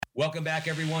Welcome back,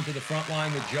 everyone, to the front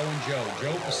line with Joe and Joe.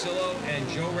 Joe Pasillo and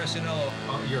Joe Resinello.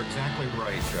 You're exactly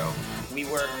right, Joe. We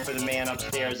work for the man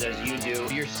upstairs as you do.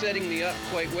 You're setting me up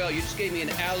quite well. You just gave me an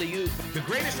alley-oop. The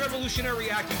greatest revolutionary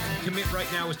act you can commit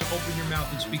right now is to open your mouth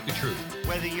and speak the truth.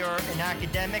 Whether you're an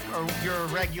academic or you're a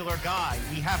regular guy,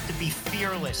 we have to be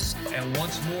fearless. And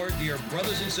once more, dear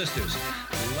brothers and sisters,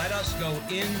 let us go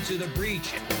into the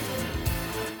breach.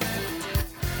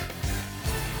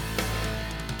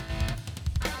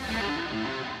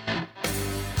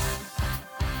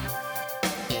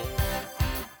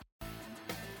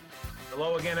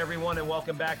 Hello again, everyone, and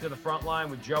welcome back to the front line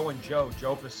with Joe and Joe.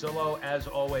 Joe Pasillo, as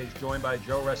always, joined by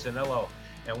Joe Resinello.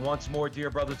 And once more,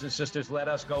 dear brothers and sisters, let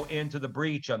us go into the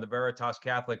breach on the Veritas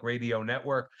Catholic Radio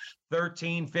Network.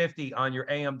 1350 on your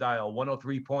AM dial,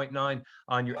 103.9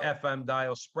 on your FM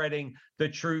dial, spreading the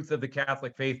truth of the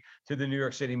Catholic faith to the New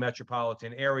York City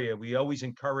metropolitan area. We always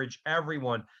encourage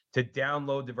everyone to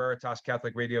download the Veritas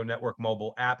Catholic Radio Network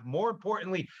mobile app. More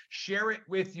importantly, share it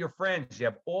with your friends. You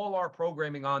have all our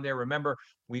programming on there. Remember,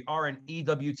 we are an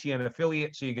EWTN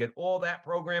affiliate, so you get all that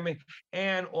programming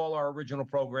and all our original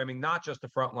programming, not just the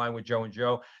front line with Joe and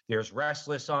Joe. There's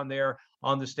Restless on there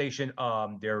on the station.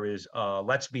 There is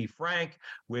Let's Be Frank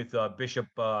with Bishop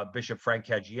Frank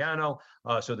Caggiano.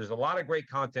 So there's a lot of great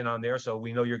content on there. So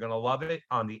we know you're going to love it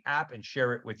on the app, and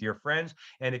share it with your friends.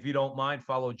 And if you don't mind,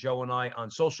 follow Joe and I on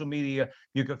social media.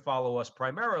 You can follow us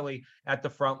primarily at the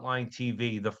Frontline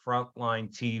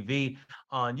TV,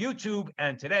 on YouTube.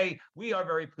 And today we are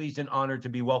very pleased and honored to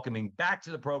be welcoming back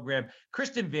to the program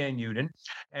Kristen Van Uden.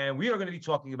 And we are going to be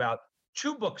talking about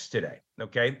two books today,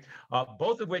 okay?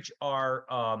 Both of which are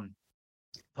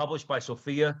published by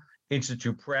Sophia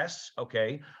Institute Press,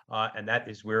 okay? And that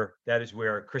is where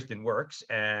Kristen works,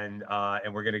 and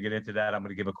we're going to get into that. I'm going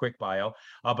to give a quick bio.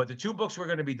 But the two books we're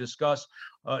going to be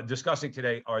discussing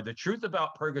today are The Truth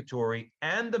About Purgatory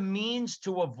and The Means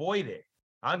to Avoid It.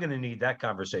 I'm going to need that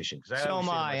conversation. So am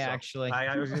I, actually.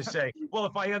 I was going to say, well,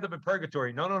 if I end up in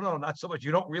purgatory, no, not so much.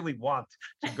 You don't really want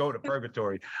to go to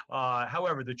purgatory.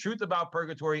 However, The Truth About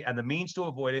Purgatory and The Means to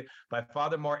Avoid It by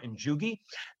Father Martin Jugi.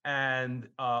 And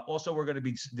also we're going to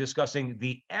be discussing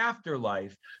The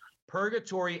Afterlife,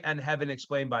 Purgatory and Heaven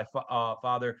Explained by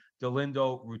Father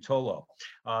Delindo Rutolo.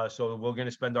 So we're going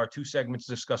to spend our two segments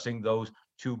discussing those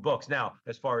two books. Now,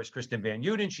 as far as Kristen Van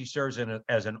Uden, she serves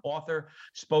as an author,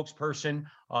 spokesperson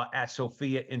at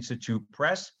Sophia Institute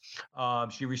Press.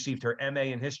 She received her MA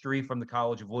in History from the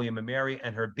College of William and Mary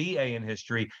and her BA in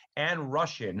History and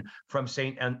Russian from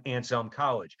St. Anselm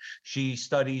College. She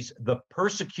studies the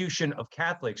persecution of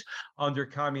Catholics under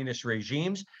communist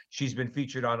regimes. She's been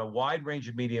featured on a wide range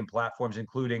of media platforms,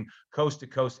 including Coast to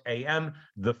Coast AM,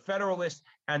 The Federalist,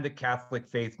 and the Catholic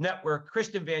Faith Network.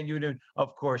 Kristen Van Uden,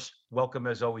 of course, welcome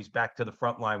as always back to the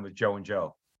front line with Joe and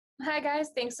Joe. Hi, guys.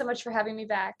 Thanks so much for having me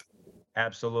back.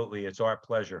 Absolutely. It's our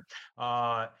pleasure.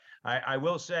 I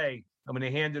will say, I'm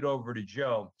going to hand it over to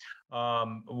Joe.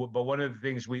 But one of the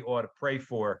things we ought to pray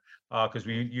for, because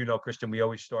Kristen, we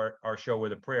always start our show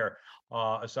with a prayer.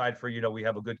 Aside for, we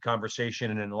have a good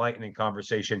conversation and an enlightening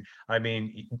conversation. I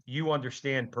mean, you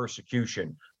understand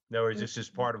persecution. In other words, this is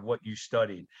part of what you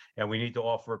studied, and we need to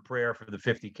offer a prayer for the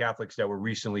 50 Catholics that were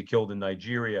recently killed in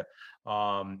Nigeria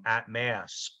at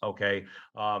Mass, okay?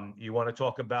 You want to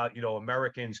talk about,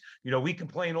 Americans, we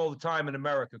complain all the time in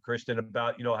America, Kristen,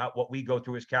 about, what we go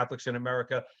through as Catholics in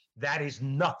America. That is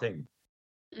nothing,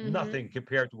 nothing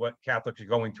compared to what Catholics are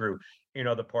going through in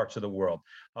other parts of the world.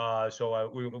 So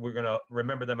we're going to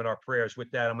remember them in our prayers.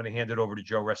 With that, I'm going to hand it over to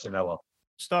Joe Resinello.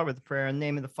 Start with the prayer. In the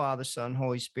name of the Father, Son,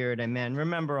 Holy Spirit, amen.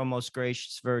 Remember, O most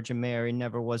gracious Virgin Mary,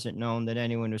 never was it known that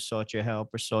anyone who sought your help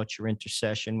or sought your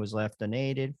intercession was left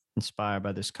unaided. Inspired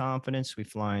by this confidence, we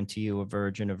fly unto you, a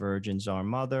virgin of virgins, our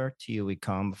mother. To you we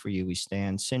come, for you we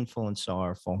stand, sinful and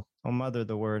sorrowful. O Mother,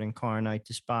 the Word incarnate,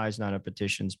 despise not our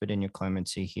petitions, but in your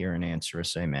clemency hear and answer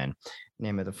us, amen. In the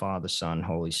name of the Father, Son,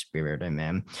 Holy Spirit,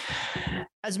 amen.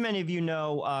 As many of you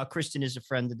know, Kristen is a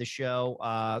friend of the show,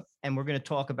 and we're going to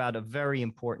talk about a very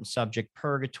important subject,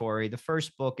 Purgatory. The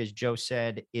first book, as Joe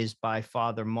said, is by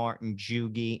Father Martin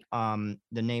Jugi.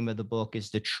 The name of the book is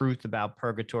The Truth About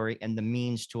Purgatory and the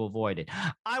Means to Avoid It.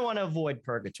 I want to avoid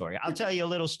purgatory. I'll tell you a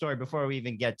little story before we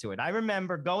even get to it. I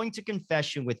remember going to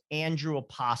confession with Andrew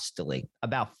Apostoli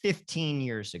about 15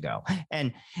 years ago.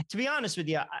 And to be honest with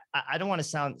you, I don't want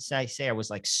to say I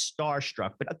was like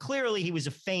starstruck, but clearly he was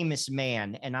a famous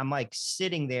man. And I'm like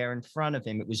sitting there in front of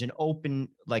him. It was an open,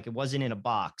 like it wasn't in a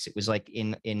box. It was like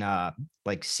in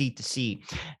like seat to seat.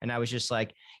 And I was just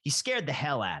like, he scared the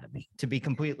hell out of me, to be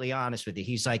completely honest with you.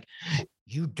 He's like,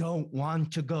 you don't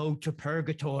want to go to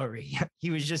purgatory.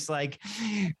 He was just like,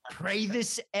 pray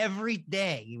this every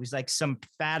day. He was like some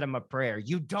Fatima prayer.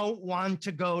 You don't want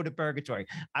to go to purgatory.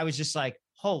 I was just like,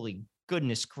 holy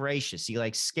goodness gracious. He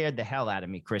like scared the hell out of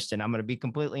me, Kristen. I'm going to be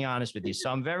completely honest with you. So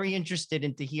I'm very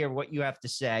interested to hear what you have to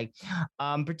say.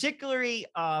 Particularly,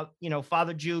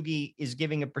 Father Jugi is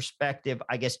giving a perspective,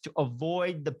 I guess, to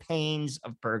avoid the pains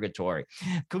of purgatory.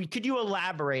 Could you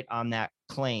elaborate on that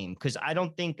claim? Because I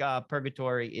don't think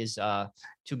purgatory is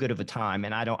too good of a time,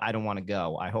 and I don't want to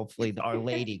go. Hopefully Our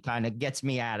Lady kind of gets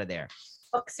me out of there.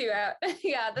 Books you out.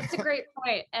 Yeah, that's a great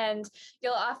point. And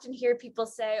you'll often hear people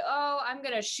say, oh, I'm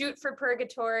going to shoot for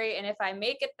purgatory. And if I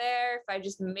make it there, if I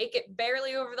just make it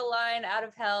barely over the line out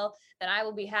of hell, then I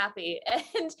will be happy.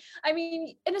 And I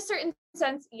mean, in a certain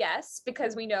sense, yes,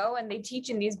 because we know, and they teach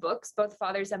in these books, both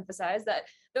fathers emphasize that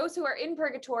those who are in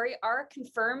purgatory are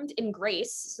confirmed in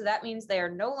grace. So that means they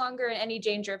are no longer in any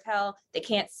danger of hell. They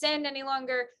can't sin any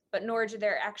longer, but nor do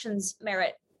their actions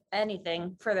merit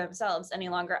anything for themselves any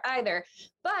longer either.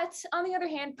 But on the other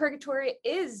hand, purgatory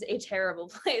is a terrible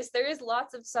place. There is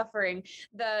lots of suffering.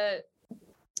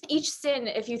 Each sin,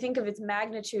 if you think of its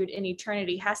magnitude in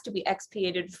eternity, has to be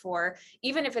expiated for,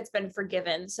 even if it's been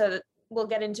forgiven. So that we'll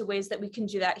get into ways that we can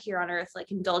do that here on earth,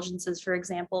 like indulgences, for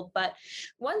example. But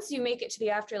once you make it to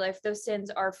the afterlife, those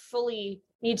sins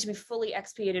need to be fully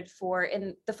expiated for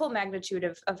in the full magnitude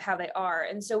of how they are.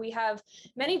 And so we have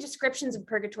many descriptions of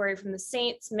purgatory from the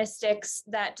saints, mystics,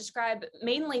 that describe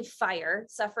mainly fire,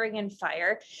 suffering in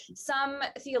fire. Some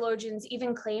theologians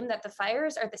even claim that the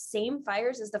fires are the same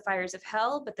fires as the fires of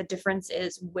hell, but the difference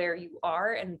is where you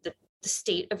are and the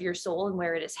state of your soul and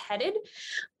where it is headed.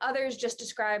 Others just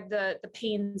describe the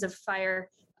pains of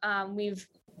fire.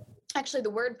 Actually, the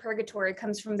word purgatory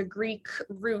comes from the Greek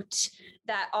root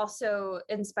that also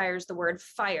inspires the word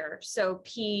fire. So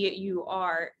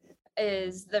P-U-R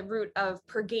is the root of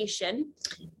purgation,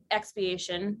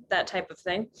 expiation, that type of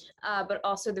thing, but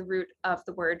also the root of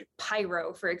the word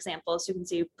pyro, for example. So you can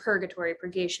see purgatory,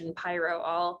 purgation, pyro,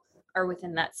 all are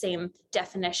within that same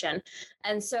definition.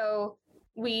 And so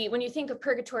when you think of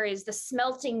purgatory as the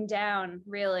smelting down,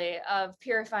 really, of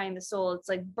purifying the soul, it's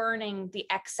like burning the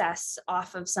excess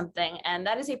off of something. And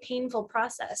that is a painful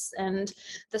process. And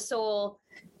the soul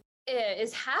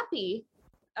is happy,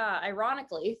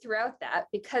 ironically, throughout that,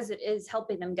 because it is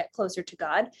helping them get closer to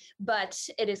God. But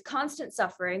it is constant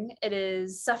suffering. It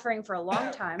is suffering for a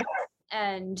long time.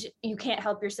 And you can't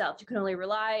help yourself. You can only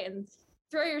rely and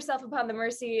throw yourself upon the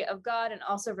mercy of God, and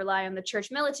also rely on the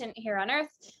church militant here on earth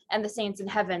and the saints in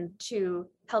heaven to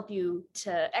help you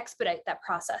to expedite that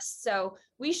process. So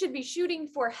we should be shooting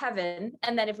for heaven.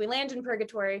 And then if we land in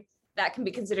purgatory, that can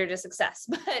be considered a success.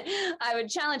 But I would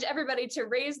challenge everybody to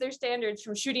raise their standards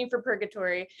from shooting for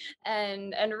purgatory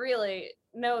and really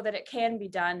know that it can be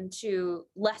done to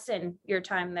lessen your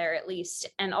time there at least,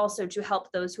 and also to help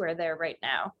those who are there right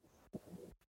now.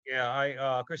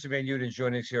 Yeah, Kristen Van Uden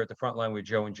joining us here at the front line with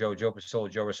Joe and Joe Pasillo,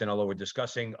 Joe Rosinello. We're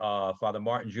discussing Father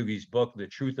Martin Jugi's book, The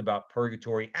Truth About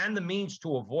Purgatory and the Means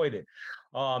to Avoid It.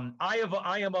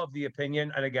 I am of the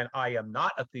opinion, and again, I am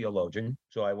not a theologian,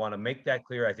 so I want to make that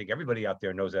clear. I think everybody out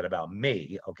there knows that about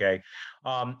me. Okay,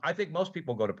 I think most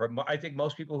people I think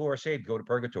most people who are saved go to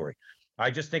purgatory. I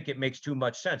just think it makes too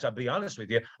much sense. I'll be honest with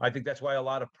you. I think that's why a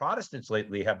lot of Protestants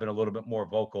lately have been a little bit more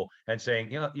vocal and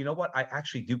saying, you know what, I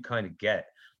actually do kind of get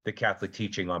the Catholic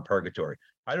teaching on purgatory.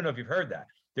 I don't know if you've heard that.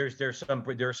 There's some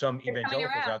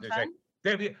evangelicals out there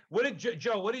saying, what did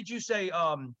Joe? What did you say?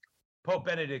 Pope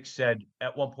Benedict said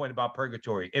at one point about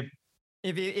purgatory. If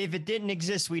it didn't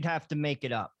exist, we'd have to make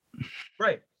it up.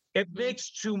 Right. It makes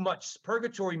too much.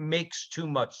 Purgatory makes too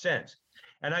much sense.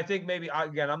 And I think maybe,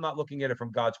 again, I'm not looking at it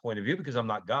from God's point of view because I'm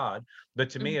not God.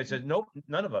 But to me, it says, nope,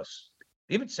 none of us,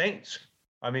 even saints.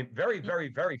 I mean, very, very,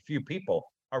 very few people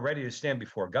are ready to stand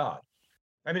before God.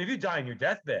 I mean, if you die in your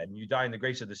deathbed and you die in the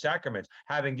grace of the sacraments,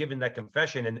 having given that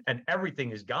confession and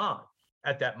everything is gone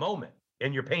at that moment,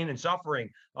 and your pain and suffering,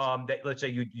 that let's say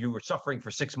you were suffering for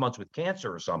 6 months with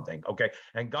cancer or something, okay,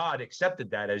 and God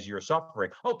accepted that as your suffering.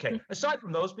 Okay, aside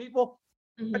from those people,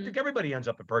 I think everybody ends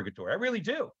up in purgatory. I really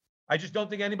do. I just don't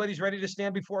think anybody's ready to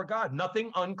stand before God.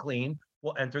 Nothing unclean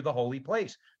will enter the holy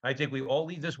place. I think we all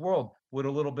leave this world with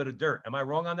a little bit of dirt. Am I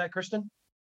wrong on that, Kristen?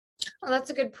 Well,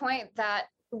 that's a good point, that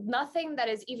nothing that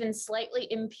is even slightly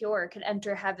impure can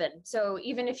enter heaven. So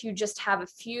even if you just have a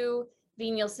few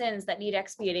venial sins that need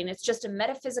expiating, it's just a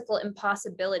metaphysical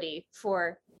impossibility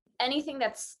for anything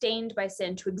that's stained by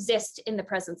sin to exist in the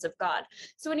presence of God.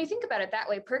 So when you think about it that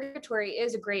way, purgatory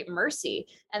is a great mercy.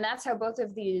 And that's how both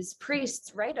of these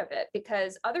priests write of it,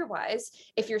 because otherwise,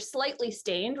 if you're slightly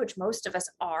stained, which most of us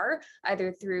are,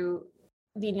 either through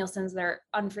venial sins that are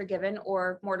unforgiven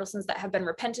or mortal sins that have been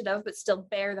repented of but still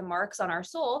bear the marks on our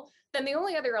soul, then the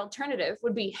only other alternative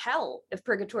would be hell if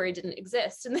purgatory didn't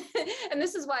exist. And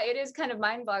this is why it is kind of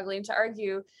mind-boggling to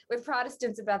argue with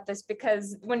Protestants about this,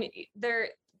 because when they're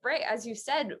right, as you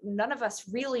said, none of us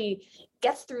really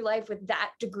gets through life with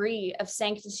that degree of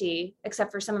sanctity,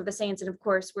 except for some of the saints. And of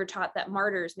course, we're taught that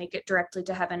martyrs make it directly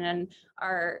to heaven and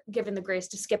are given the grace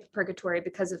to skip purgatory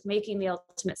because of making the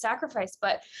ultimate sacrifice.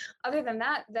 But other than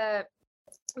that, the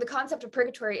concept of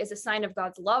purgatory is a sign of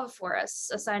God's love for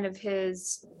us, a sign of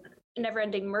his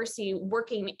never-ending mercy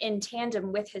working in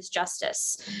tandem with his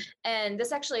justice. And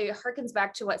this actually harkens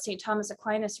back to what St. Thomas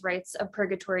Aquinas writes of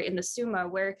purgatory in the Summa,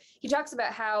 where he talks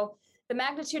about how the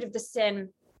magnitude of the sin,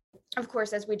 of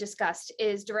course, as we discussed,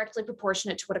 is directly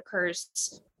proportionate to what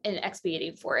occurs in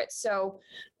expiating for it. So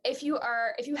if you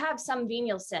have some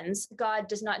venial sins, God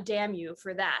does not damn you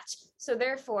for that. So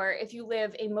therefore, if you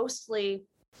live a mostly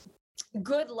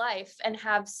good life and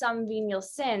have some venial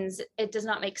sins, it does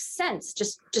not make sense.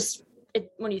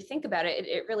 When you think about it,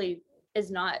 it really is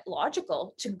not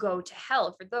logical to go to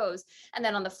hell for those. And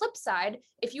then on the flip side,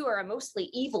 if you are a mostly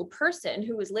evil person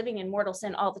who is living in mortal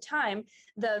sin all the time,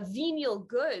 the venial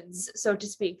goods, so to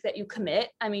speak, that you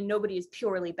commit, I mean, nobody is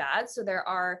purely bad. So there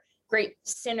are great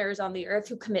sinners on the earth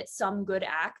who commit some good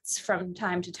acts from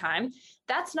time to time.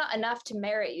 That's not enough to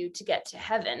merit you to get to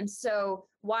heaven. So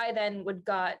why then would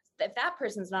God, if that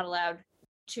person's not allowed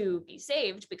to be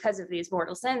saved because of these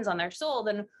mortal sins on their soul,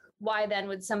 then why then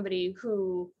would somebody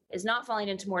who is not falling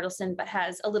into mortal sin but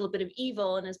has a little bit of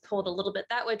evil and is pulled a little bit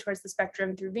that way towards the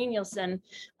spectrum through venial sin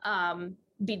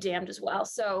be damned as well?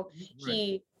 So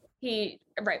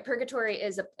right, purgatory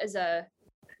is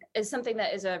something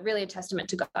that is really a testament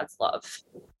to God's love.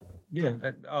 Yeah,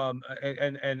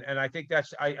 and I think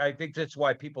that's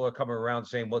why people are coming around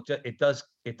saying, well, it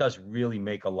does really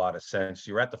make a lot of sense.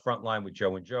 You're at the front line with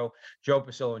Joe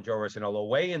Pasillo and Joe Rosinello.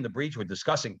 Away in the breach, we're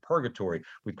discussing Purgatory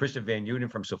with Kristen Van Uden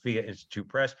from Sophia Institute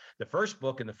Press. The first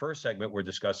book in the first segment we're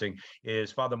discussing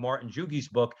is Father Martin Jugi's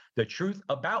book, The Truth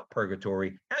About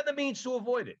Purgatory and the Means to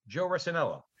Avoid It. Joe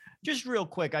Rosinello. Just real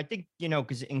quick, I think,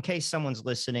 because in case someone's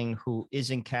listening who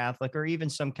isn't Catholic, or even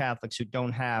some Catholics who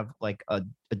don't have like a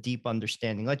deep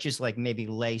understanding, let's just like maybe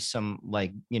lay some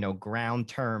ground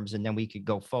terms and then we could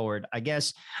go forward. I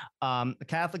guess the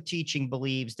Catholic teaching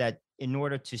believes that in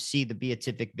order to see the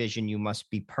beatific vision, you must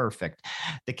be perfect.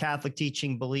 The Catholic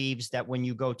teaching believes that when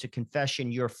you go to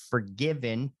confession, you're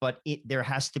forgiven, but there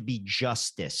has to be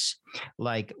justice,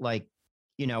 like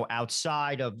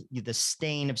outside of the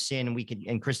stain of sin.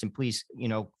 And Kristen, please,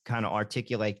 kind of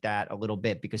articulate that a little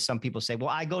bit, because some people say, well,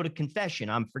 I go to confession,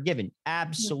 I'm forgiven.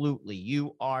 Absolutely.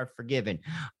 You are forgiven.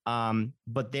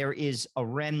 But there is a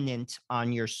remnant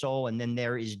on your soul, and then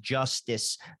there is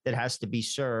justice that has to be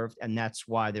served. And that's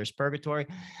why there's purgatory.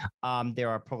 There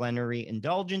are plenary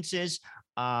indulgences.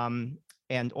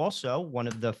 And also, one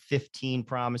of the 15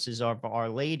 promises of Our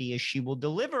Lady is she will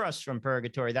deliver us from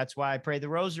purgatory. That's why I pray the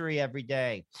rosary every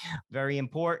day. Very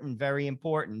important, very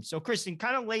important. So, Kristen,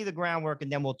 kind of lay the groundwork, and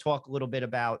then we'll talk a little bit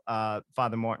about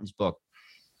Father Martin's book.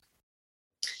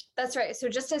 That's right. So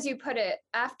just as you put it,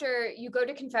 after you go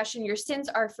to confession, your sins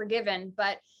are forgiven.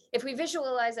 But if we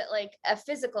visualize it like a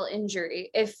physical injury,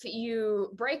 if you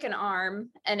break an arm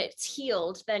and it's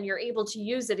healed, then you're able to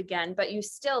use it again, but you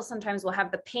still sometimes will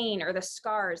have the pain or the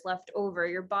scars left over.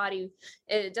 Your body,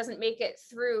 it doesn't make it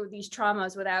through these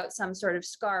traumas without some sort of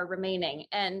scar remaining.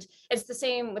 And it's the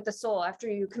same with the soul. After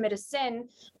you commit a sin,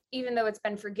 even though it's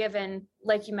been forgiven,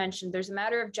 like you mentioned, there's a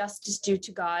matter of justice due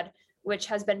to God, which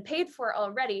has been paid for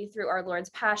already through our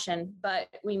Lord's passion, but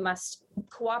we must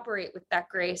cooperate with that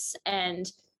grace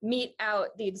and mete out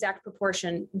the exact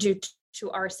proportion due to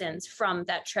our sins from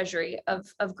that treasury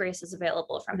of graces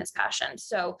available from his passion.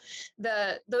 So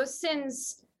those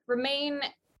sins remain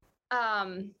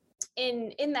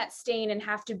in that stain and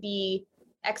have to be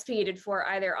expiated for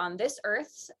either on this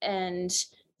earth. And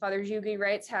Father Jugi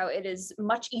writes how it is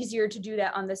much easier to do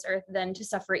that on this earth than to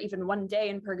suffer even one day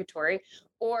in purgatory,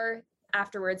 or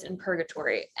afterwards in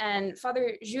purgatory. And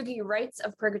Father Jugi writes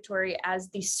of purgatory as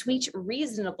the sweet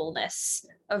reasonableness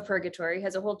of purgatory. He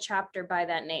has a whole chapter by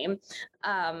that name,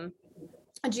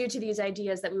 due to these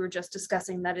ideas that we were just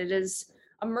discussing, that it is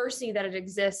a mercy that it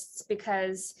exists,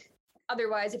 because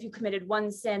otherwise, if you committed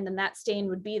one sin, then that stain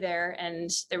would be there and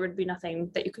there would be nothing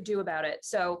that you could do about it.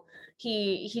 So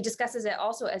he discusses it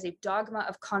also as a dogma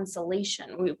of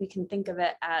consolation. We can think of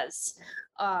it as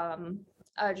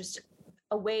just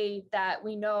a way that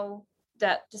we know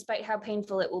that despite how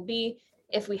painful it will be,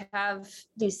 if we have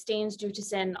these stains due to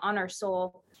sin on our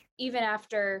soul, even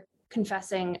after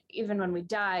confessing, even when we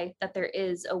die, that there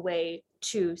is a way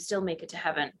to still make it to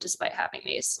heaven despite having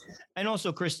these. And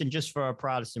also, Kristen, just for our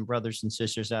Protestant brothers and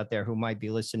sisters out there who might be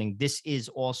listening, this is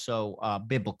also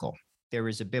biblical. There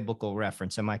is a biblical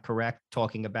reference. Am I correct?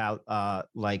 Talking about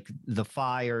like the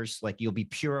fires, like you'll be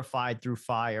purified through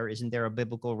fire. Isn't there a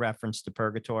biblical reference to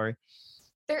purgatory?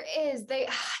 There is. I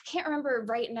can't remember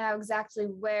right now exactly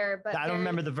where, but I don't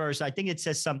remember the verse. I think it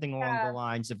says something along the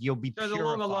lines of you'll be So purified.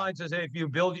 along the lines is if you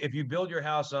build your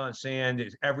house on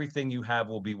sand, everything you have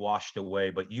will be washed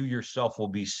away, but you yourself will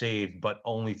be saved, but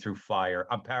only through fire.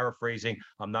 I'm paraphrasing.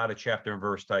 I'm not a chapter and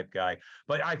verse type guy,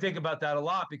 but I think about that a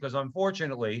lot because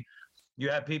unfortunately, you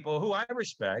have people who I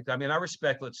respect. I mean, I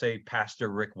respect, let's say, Pastor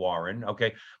Rick Warren,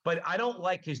 okay? But I don't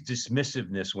like his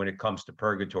dismissiveness when it comes to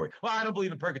purgatory. Well, I don't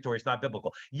believe in purgatory. It's not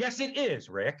biblical. Yes, it is,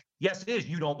 Rick. Yes, it is.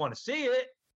 You don't want to see it.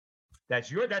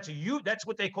 That's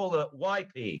what they call a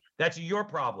YP. That's your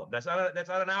problem. That's not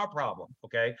an our problem,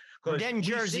 okay? We're getting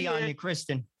Jersey on you,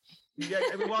 Kristen. Yeah,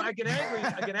 well, I get angry.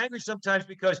 I get angry sometimes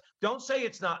because don't say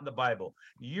it's not in the Bible.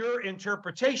 Your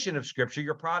interpretation of Scripture,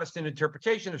 your Protestant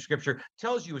interpretation of Scripture,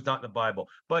 tells you it's not in the Bible.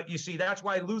 But you see, that's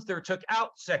why Luther took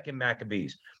out Second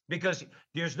Maccabees, because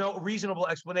there's no reasonable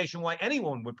explanation why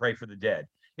anyone would pray for the dead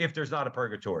if there's not a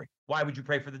purgatory. Why would you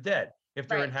pray for the dead? If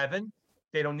they're in heaven,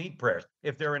 they don't need prayers.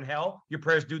 If they're in hell, your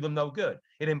prayers do them no good.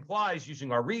 It implies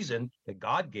using our reason that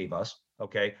God gave us,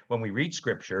 okay, when we read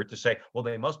Scripture to say, well,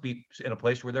 they must be in a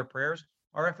place where their prayers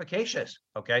are efficacious,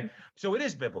 okay? So it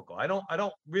is biblical. I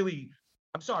don't really,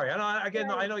 I'm sorry. I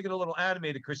know you get a little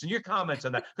animated, Kristen. Your comments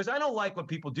on that, because I don't like when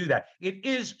people do that. It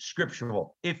is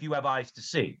scriptural if you have eyes to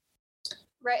see.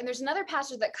 Right. And there's another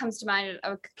passage that comes to mind.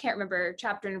 I can't remember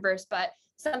chapter and verse, but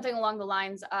something along the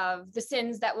lines of the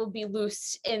sins that will be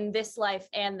loosed in this life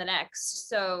and the next.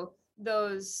 So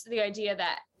the idea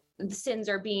that the sins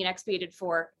are being expiated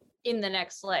for in the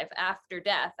next life after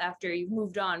death, after you've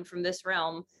moved on from this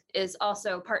realm, is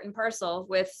also part and parcel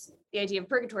with the idea of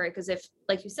purgatory. Because if,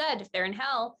 like you said, if they're in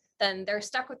hell, then they're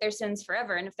stuck with their sins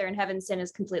forever. And if they're in heaven, sin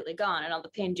is completely gone and all the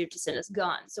pain due to sin is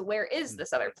gone. So where is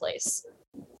this other place?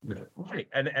 Right.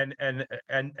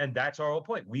 And that's our whole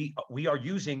point. We are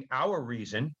using our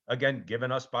reason, again,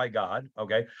 given us by God.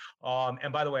 Okay.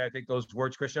 And by the way, I think those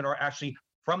words, Christian, are actually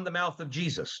from the mouth of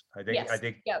Jesus. I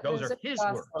think those are his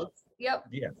words. Yep.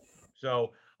 Yeah.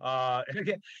 So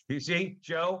you see,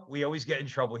 Joe, we always get in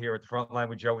trouble here at the front line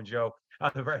with Joe and Joe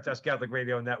on the Veritas Catholic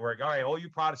Radio Network. All right, all you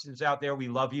Protestants out there, we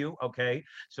love you. Okay.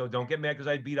 So don't get mad because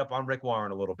I beat up on Rick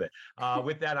Warren a little bit.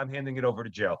 With that, I'm handing it over to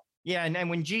Joe. Yeah, and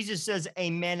when Jesus says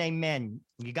amen, amen,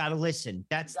 you got to listen.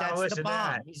 That's the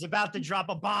bomb. He's about to drop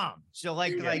a bomb. So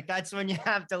like that's when you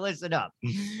have to listen up.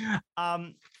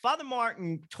 Father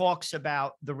Martin talks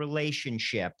about the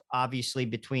relationship, obviously,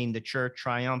 between the church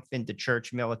triumphant, the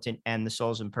church militant, and the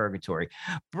souls in purgatory.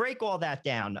 Break all that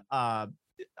down, I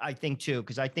think, too,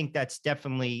 because I think that's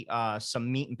definitely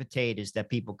some meat and potatoes that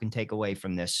people can take away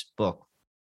from this book.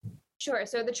 Sure.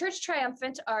 So the church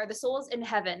triumphant are the souls in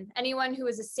heaven. Anyone who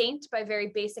is a saint, by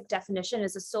very basic definition,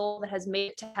 is a soul that has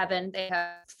made it to heaven. They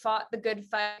have fought the good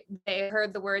fight. They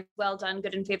heard the words, well done,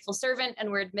 good and faithful servant, and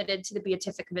were admitted to the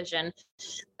beatific vision.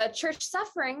 The church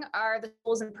suffering are the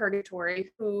souls in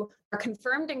purgatory who are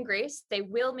confirmed in grace. They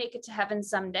will make it to heaven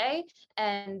someday,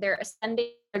 and they're ascending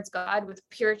towards God with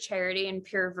pure charity and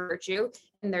pure virtue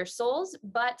in their souls,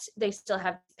 but they still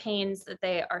have pains that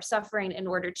they are suffering in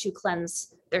order to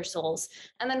cleanse their souls.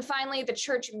 And then finally, the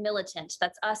church militant,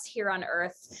 that's us here on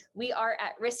earth. We are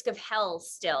at risk of hell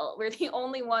still. We're the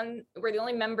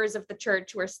only members of the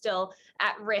church who are still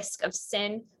at risk of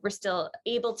sin. We're still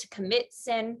able to commit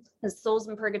sin. The souls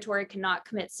in purgatory cannot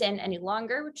commit sin any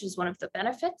longer, which is one of the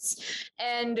benefits.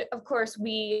 And of course,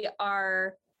 we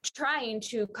are trying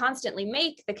to constantly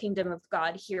make the kingdom of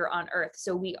God here on earth.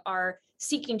 So we are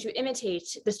seeking to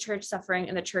imitate this church suffering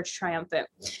and the church triumphant.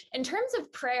 In terms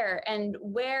of prayer and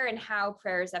where and how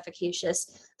prayer is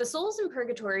efficacious, the souls in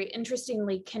purgatory,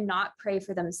 interestingly, cannot pray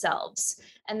for themselves,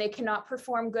 and they cannot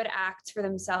perform good acts for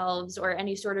themselves or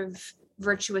any sort of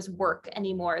virtuous work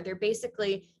anymore. They're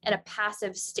basically in a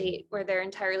passive state where they're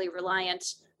entirely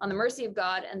reliant on the mercy of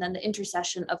God and then the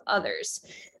intercession of others.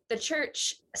 The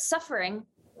church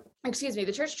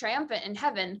triumphant in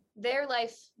heaven, their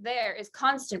life there is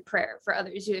constant prayer for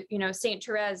others. You know, Saint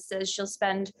Therese says she'll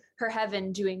spend her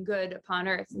heaven doing good upon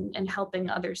earth and helping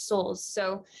other souls.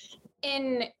 So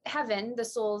in heaven, the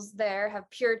souls there have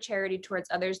pure charity towards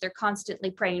others. They're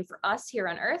constantly praying for us here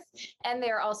on earth, and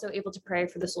they are also able to pray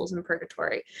for the souls in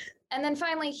purgatory. And then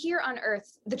finally, here on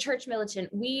earth, the church militant,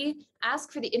 we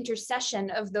ask for the intercession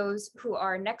of those who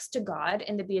are next to God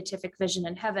in the beatific vision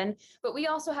in heaven, but we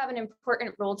also have an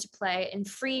important role to play in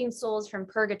freeing souls from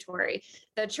purgatory.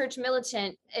 The church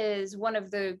militant is one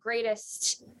of the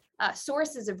greatest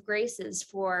sources of graces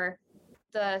for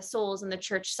the souls in the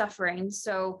church suffering.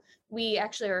 So we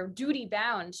actually are duty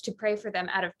bound to pray for them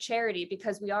out of charity,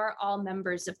 because we are all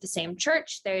members of the same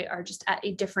church. They are just at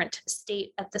a different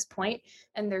state at this point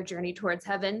in their journey towards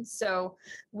heaven. So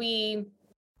we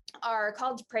are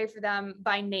called to pray for them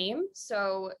by name.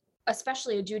 So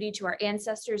especially a duty to our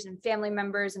ancestors and family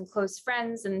members and close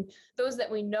friends and those that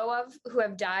we know of who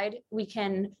have died. We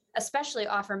can especially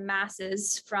offer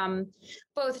masses. From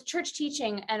both church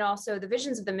teaching and also the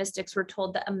visions of the mystics, we're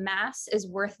told that a mass is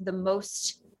worth the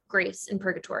most grace in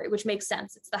purgatory, which makes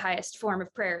sense. It's the highest form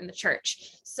of prayer in the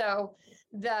church. So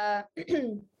we're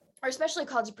especially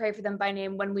called to pray for them by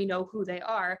name when we know who they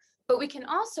are. But we can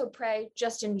also pray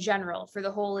just in general for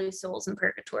the holy souls in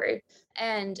purgatory,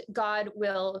 and God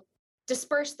will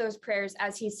disperse those prayers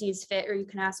as he sees fit, or you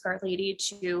can ask Our Lady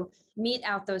to mete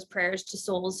out those prayers to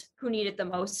souls who need it the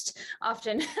most.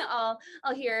 Often I'll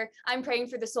hear, I'm praying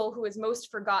for the soul who is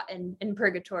most forgotten in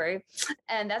purgatory.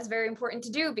 And that's very important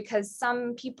to do, because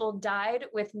some people died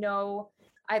with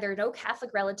either no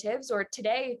Catholic relatives, or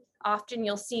today, often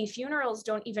you'll see funerals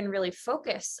don't even really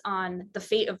focus on the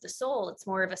fate of the soul. It's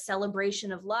more of a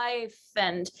celebration of life,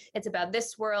 and it's about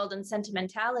this world and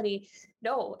sentimentality.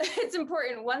 No, it's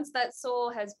important, once that soul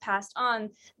has passed on,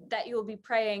 that you will be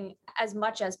praying as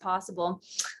much as possible.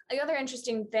 The other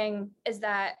interesting thing is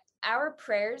that our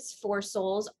prayers for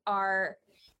souls are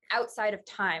outside of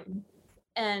time.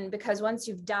 And because once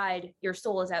you've died, your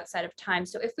soul is outside of time.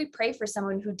 So if we pray for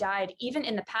someone who died, even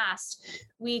in the past,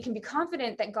 we can be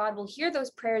confident that God will hear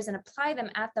those prayers and apply them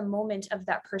at the moment of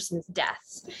that person's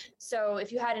death. So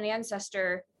if you had an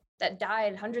ancestor that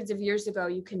died hundreds of years ago,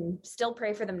 you can still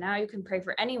pray for them now. You can pray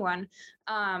for anyone.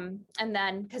 And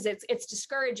then, because it's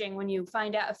discouraging when you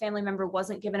find out a family member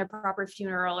wasn't given a proper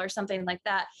funeral or something like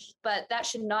that, but that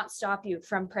should not stop you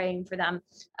from praying for them.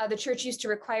 The church used to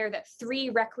require that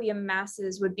 3 requiem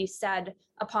masses would be said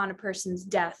upon a person's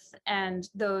death. And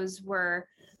those were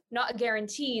not a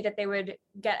guarantee that they would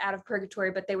get out of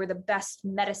purgatory, but they were the best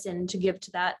medicine to give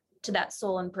to that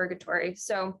soul in purgatory.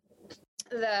 So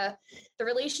the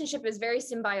relationship is very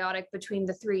symbiotic between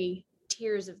the 3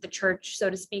 tiers of the church, so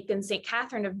to speak. And St.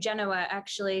 Catherine of Genoa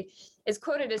actually is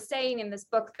quoted as saying in this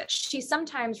book that she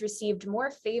sometimes received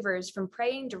more favors from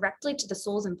praying directly to the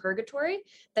souls in purgatory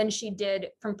than she did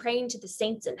from praying to the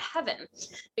saints in heaven,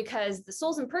 because the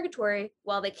souls in purgatory,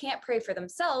 while they can't pray for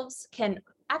themselves, can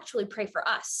actually pray for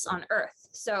us on earth.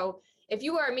 So if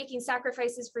you are making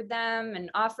sacrifices for them and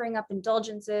offering up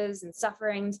indulgences and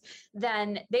sufferings,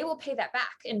 then they will pay that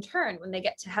back in turn when they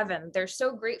get to heaven. They're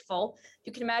so grateful.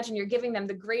 You can imagine you're giving them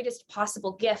the greatest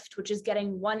possible gift, which is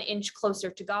getting 1 inch closer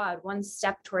to God, 1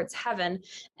 step towards heaven.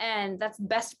 And that's the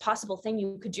best possible thing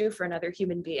you could do for another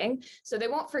human being. So they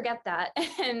won't forget that.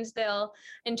 And they'll,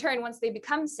 in turn, once they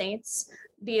become saints,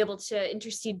 be able to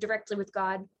intercede directly with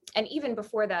God. And even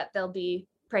before that, they'll be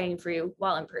praying for you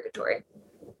while in purgatory.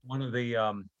 One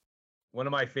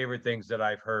of my favorite things that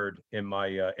I've heard in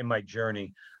my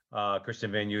journey,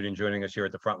 Kristen Van Uden joining us here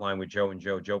at the front line with Joe and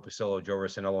Joe Pasillo, Joe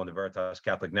Rossinello on the Veritas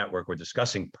Catholic Network. We're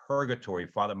discussing purgatory,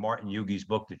 Father Martin Yugi's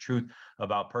book, The Truth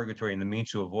About Purgatory and the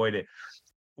Means to Avoid It.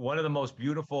 One of the most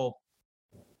beautiful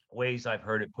ways I've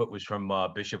heard it put was from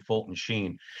Bishop Fulton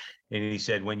Sheen. And he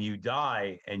said, when you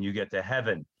die and you get to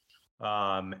heaven,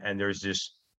 and there's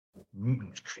this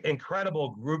incredible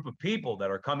group of people that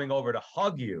are coming over to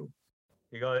hug you,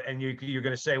 and you're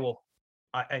going to say, well,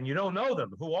 and you don't know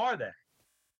them. Who are they?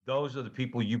 Those are the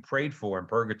people you prayed for in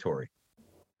purgatory,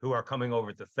 who are coming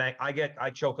over to thank. I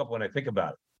choke up when I think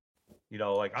about it.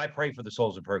 Like I pray for the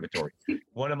souls of purgatory.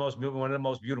 One of the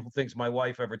most beautiful things my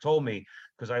wife ever told me,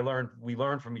 because we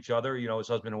learned from each other, as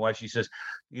husband and wife. She says,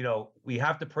 we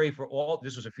have to pray for all.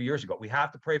 This was a few years ago. We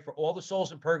have to pray for all the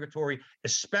souls in purgatory,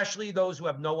 especially those who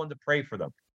have no one to pray for them.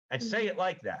 And say it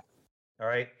like that. All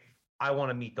right. I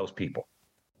want to meet those people.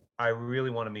 I really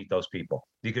want to meet those people,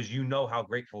 because how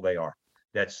grateful they are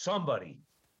that somebody,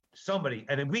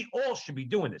 and then we all should be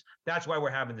doing this. That's why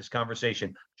we're having this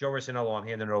conversation. Joe Rossinello, I'm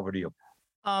handing it over to you.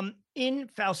 In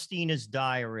Faustina's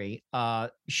diary,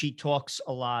 she talks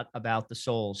a lot about the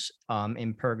souls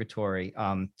in purgatory.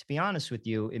 To be honest with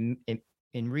you,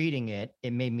 in reading it,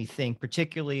 it made me think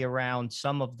particularly around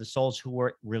some of the souls who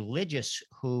were religious,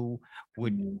 who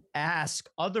would ask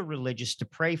other religious to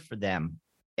pray for them.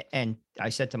 And I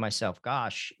said to myself,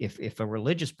 gosh, if a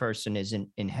religious person is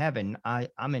in heaven,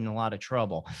 I'm in a lot of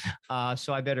trouble.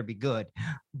 So I better be good.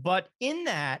 But in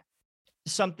that,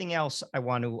 something else I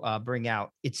want to bring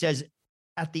out. It says,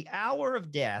 at the hour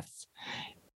of death,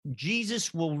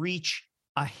 Jesus will reach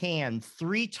a hand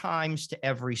 3 times to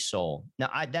every soul. Now,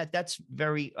 that's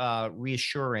very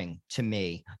reassuring to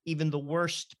me. Even the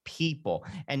worst people,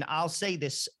 and I'll say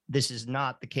this: this is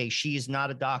not the case. She is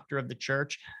not a doctor of the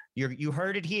church. You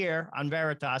heard it here on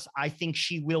Veritas. I think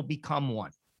she will become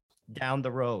one down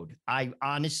the road. I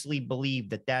honestly believe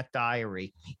that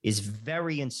diary is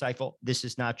very insightful. This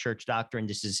is not church doctrine.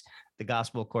 This is the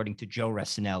gospel according to Joe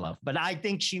Resinello. But I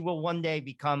think she will one day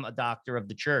become a doctor of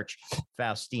the church,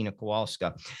 Faustina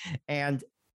Kowalska. And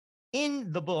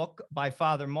in the book by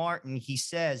Father Martin, he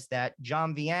says that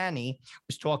John Vianney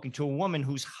was talking to a woman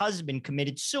whose husband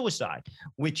committed suicide,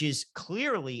 which is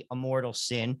clearly a mortal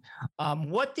sin.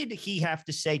 What did he have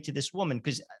to say to this woman?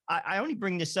 Because I only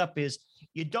bring this up is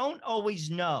you don't always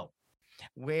know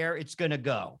where it's going to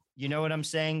go. You know what I'm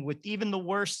saying? With even the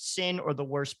worst sin or the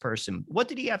worst person. What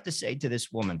did he have to say to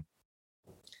this woman?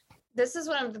 This is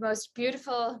one of the most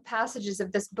beautiful passages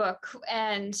of this book.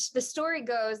 And the story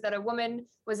goes that a woman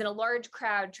was in a large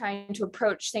crowd trying to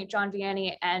approach St. John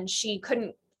Vianney, and she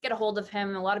couldn't get a hold of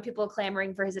him. A lot of people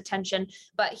clamoring for his attention,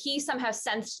 but he somehow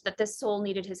sensed that this soul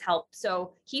needed his help.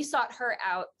 So he sought her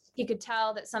out. He could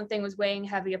tell that something was weighing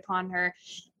heavy upon her.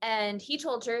 And he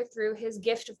told her through his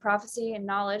gift of prophecy and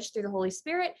knowledge through the Holy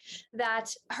Spirit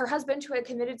that her husband, who had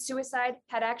committed suicide,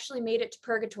 had actually made it to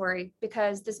purgatory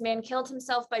because this man killed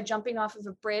himself by jumping off of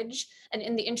a bridge. And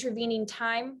in the intervening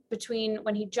time between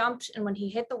when he jumped and when he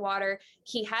hit the water,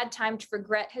 he had time to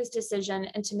regret his decision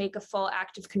and to make a full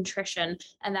act of contrition.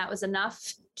 And that was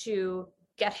enough to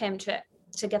get him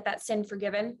to get that sin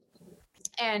forgiven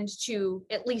and to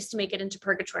at least make it into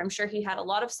purgatory. I'm sure he had a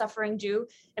lot of suffering due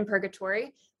in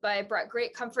purgatory, but it brought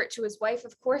great comfort to his wife,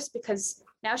 of course, because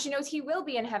now she knows he will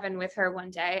be in heaven with her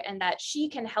one day and that she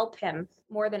can help him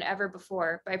more than ever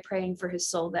before by praying for his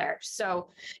soul there. So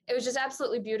it was just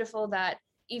absolutely beautiful that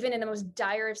even in the most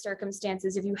dire of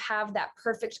circumstances, if you have that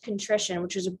perfect contrition,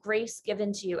 which is a grace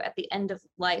given to you at the end of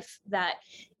life, that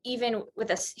even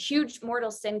with a huge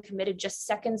mortal sin committed just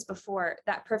seconds before,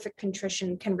 that perfect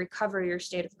contrition can recover your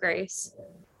state of grace.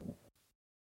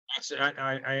 It's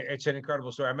an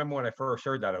incredible story. I remember when I first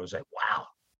heard that, I was like, wow.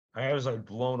 I was like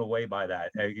blown away by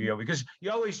that, because you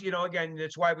always, again,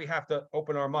 that's why we have to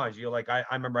open our minds. Like, I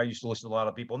remember I used to listen to a lot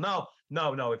of people. No.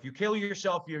 If you kill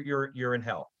yourself, you're in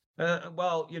hell.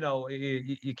 Well,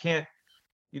 you can't.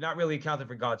 You're not really accounting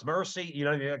for God's mercy.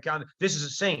 This is a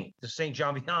saint, the Saint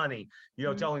John Vianney,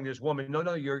 telling this woman,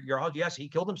 no, your husband, yes, he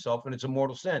killed himself and it's a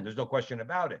mortal sin. There's no question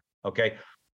about it. Okay.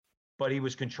 But he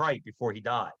was contrite before he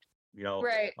died,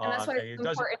 Right. And that's why it's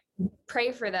important to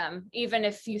pray for them, even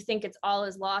if you think it's all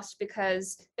is lost,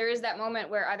 because there is that moment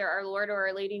where either our Lord or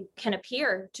Our Lady can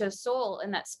appear to a soul in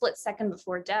that split second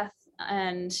before death.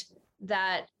 And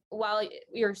that while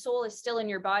your soul is still in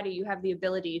your body, you have the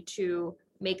ability to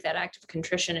make that act of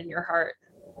contrition in your heart.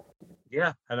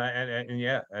 Yeah,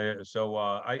 so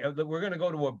we're going to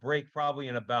go to a break probably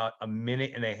in about a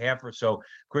minute and a half or so,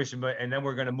 Kristen, and then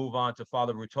we're going to move on to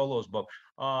Father Ruotolo's book.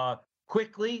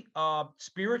 Quickly,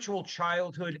 spiritual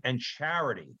childhood and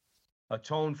charity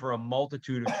atone for a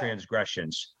multitude of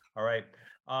transgressions. All right.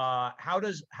 How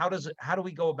do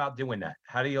we go about doing that?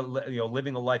 How do you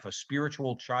living a life of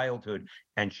spiritual childhood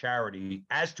and charity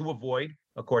as to avoid,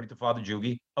 according to Father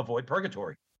Jugi, avoid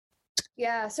purgatory?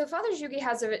 Yeah, so Father Jugi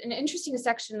has an interesting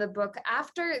section in the book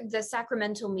after the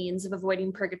sacramental means of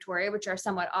avoiding purgatory, which are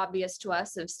somewhat obvious to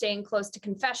us, of staying close to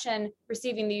confession,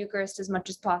 receiving the Eucharist as much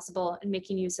as possible, and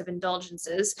making use of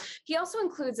indulgences. He also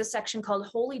includes a section called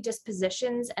Holy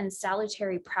Dispositions and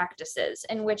Salutary Practices,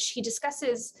 in which he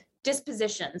discusses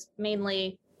dispositions,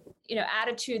 mainly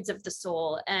attitudes of the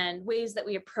soul and ways that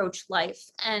we approach life.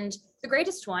 And the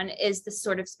greatest one is this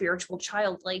sort of spiritual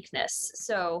childlikeness.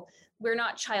 So we're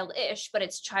not childish, but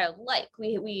it's childlike.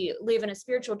 We live in a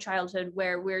spiritual childhood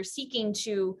where we're seeking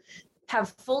to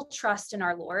have full trust in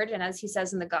our Lord. And as he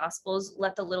says in the Gospels,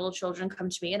 let the little children come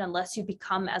to me. And unless you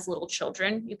become as little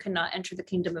children, you cannot enter the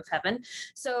kingdom of heaven.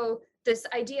 So this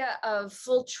idea of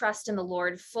full trust in the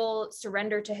Lord, full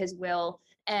surrender to his will,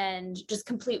 and just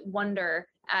complete wonder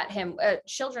at him.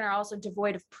 Children are also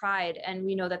devoid of pride, and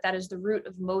we know that that is the root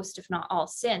of most, if not all,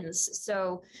 sins.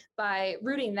 So by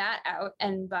rooting that out,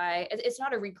 and it's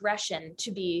not a regression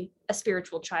to be a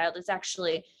spiritual child, it's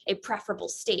actually a preferable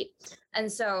state. And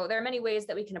so there are many ways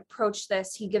that we can approach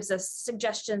this. He gives us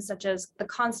suggestions such as the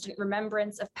constant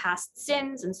remembrance of past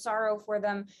sins and sorrow for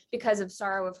them because of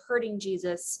sorrow of hurting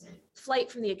Jesus, flight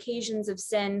from the occasions of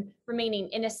sin, remaining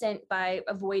innocent by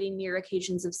avoiding mere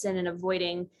occasions of sin and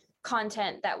avoiding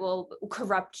content that will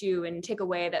corrupt you and take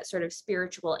away that sort of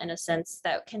spiritual innocence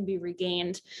that can be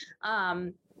regained.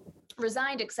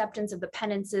 Resigned acceptance of the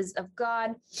penances of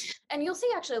God. And you'll see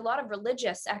actually a lot of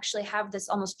religious actually have this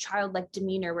almost childlike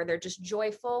demeanor where they're just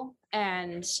joyful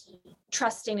and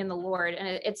trusting in the Lord. And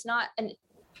it's not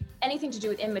anything to do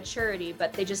with immaturity,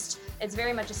 but it's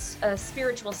very much a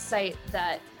spiritual sight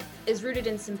that is rooted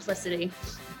in simplicity.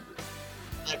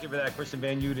 Thank you for that. Kristen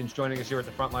Van Uden's joining us here at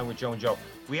the front line with Joe and Joe.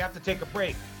 We have to take a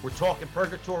break. We're talking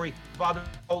Purgatory, Father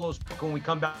Rotolo's book. When we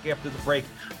come back after the break,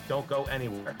 don't go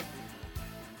anywhere.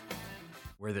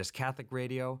 Where there's Catholic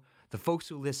radio, the folks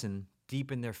who listen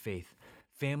deepen their faith,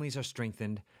 families are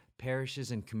strengthened,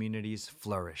 parishes and communities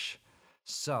flourish.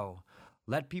 So,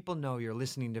 let people know you're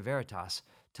listening to Veritas,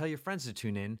 tell your friends to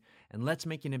tune in, and let's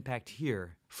make an impact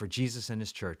here for Jesus and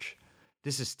his church.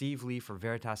 This is Steve Lee for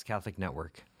Veritas Catholic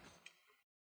Network.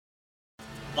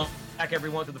 Welcome back,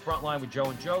 everyone, to the front line with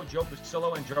Joe and Joe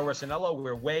Pasillo and Joe Resinello.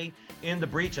 We're way in the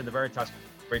breach on the Veritas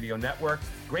Radio Network.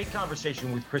 Great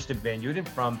conversation with Kristen Van Uden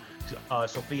from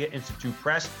Sophia Institute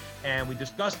Press. And we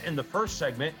discussed in the first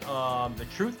segment the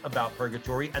truth about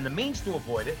purgatory and the means to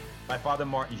avoid it by Father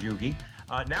Martin Jugi.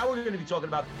 Now we're going to be talking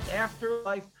about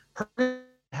afterlife,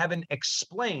 heaven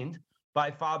explained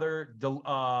by Father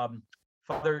Dolindo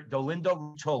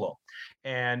Rotolo.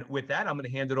 And with that, I'm going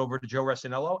to hand it over to Joe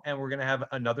Resinello, and we're going to have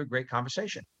another great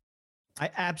conversation. I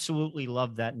absolutely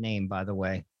love that name, by the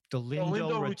way.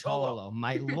 Dolindo Rotolo.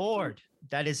 My Lord,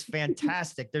 that is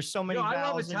fantastic. There's so many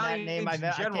vowels in that name. I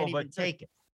can't even take it.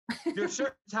 There's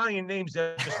certain Italian names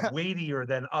that are just weightier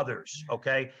than others.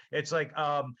 Okay, it's like,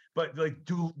 but like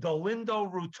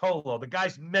Dolindo Rotolo, the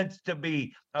guy's meant to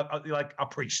be like a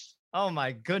priest. Oh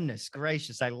my goodness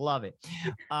gracious, I love it.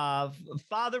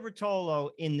 Father Rotolo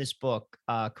in this book,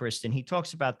 Kristen, he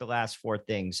talks about the last four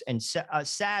things, and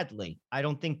sadly, I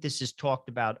don't think this is talked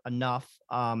about enough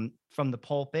from the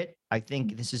pulpit. I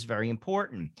think this is very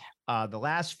important. The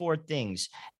last four things: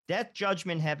 death,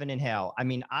 judgment, heaven, and hell. I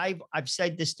mean, I've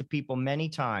said this to people many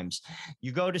times.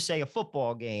 You go to, say, a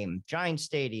football game, Giant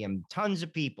Stadium, tons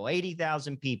of people,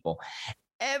 80,000 people.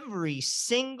 Every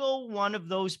single one of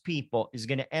those people is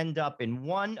going to end up in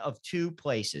one of two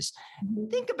places.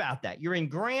 Think about that. You're in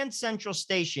Grand Central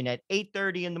Station at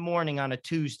 8:30 in the morning on a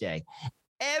Tuesday.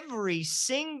 Every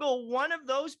single one of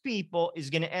those people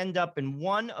is going to end up in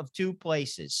one of two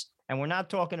places. And we're not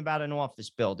talking about an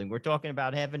office building. We're talking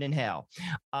about heaven and hell.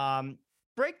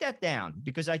 Break that down,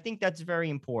 because I think that's very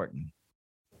important.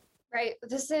 Right.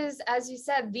 This is, as you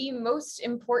said, the most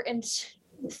important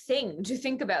thing to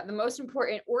think about, the most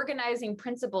important organizing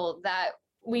principle that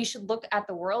we should look at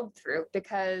the world through,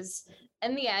 because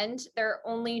in the end, there are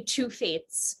only two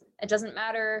fates. It doesn't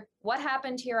matter what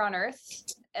happened here on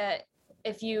earth.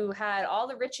 If you had all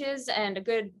the riches and a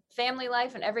good family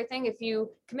life and everything, if you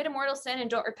commit a mortal sin and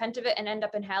don't repent of it and end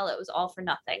up in hell, it was all for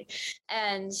nothing.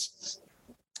 And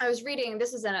I was reading,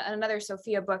 this is another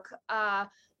Sophia book,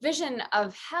 vision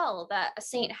of hell that a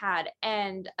saint had.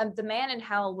 And the man in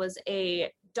hell was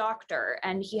a doctor,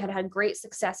 and he had had great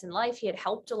success in life. He had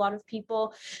helped a lot of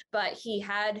people, but he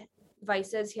had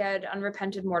vices, he had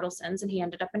unrepented mortal sins, and he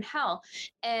ended up in hell.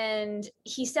 And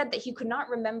he said that he could not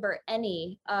remember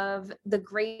any of the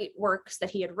great works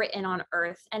that he had written on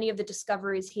earth, any of the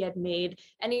discoveries he had made,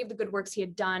 any of the good works he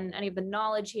had done, any of the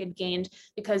knowledge he had gained,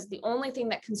 because the only thing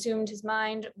that consumed his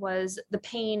mind was the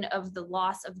pain of the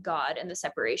loss of God and the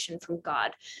separation from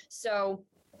God. So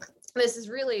this is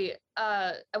really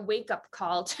a wake-up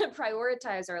call to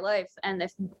prioritize our life and the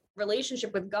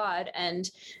relationship with God, and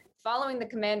following the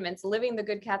commandments, living the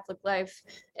good Catholic life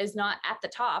is not at the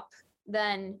top,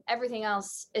 then everything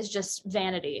else is just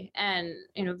vanity. And,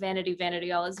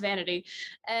 vanity, all is vanity.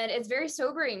 And it's very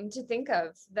sobering to think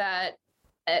of that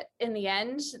in the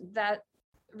end, that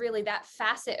really that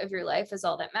facet of your life is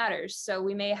all that matters. So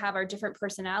we may have our different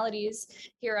personalities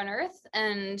here on earth,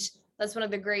 and that's one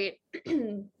of the great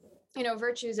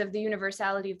virtues of the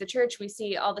universality of the church. We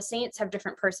see all the saints have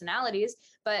different personalities,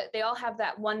 but they all have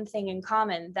that one thing in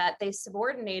common, that they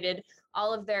subordinated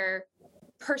all of their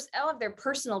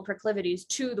personal proclivities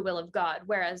to the will of God,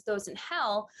 whereas those in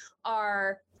hell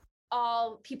are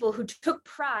all people who took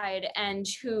pride and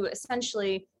who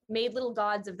essentially made little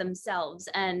gods of themselves,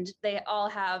 and they all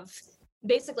have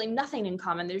basically nothing in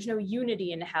common. There's no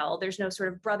unity in hell. There's no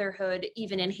sort of brotherhood,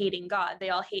 even in hating God.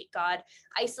 They all hate God,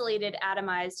 isolated,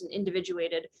 atomized, and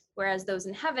individuated, whereas those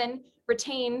in heaven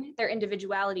retain their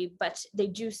individuality, but they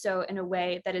do so in a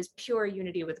way that is pure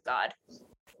unity with God.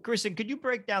 Kristen, could you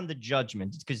break down the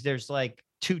judgment? Because there's like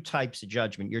two types of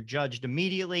judgment. You're judged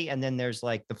immediately, and then there's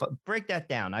like break that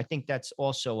down. I think that's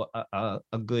also a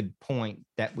good point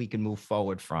that we can move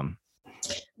forward from.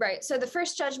 Right. So the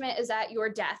first judgment is at your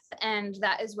death, and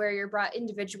that is where you're brought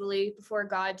individually before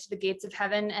God to the gates of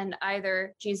heaven. And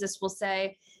either Jesus will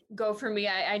say, "Go from me,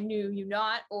 I knew you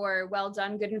not," or "Well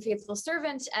done, good and faithful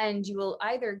servant." And you will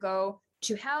either go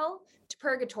to hell, to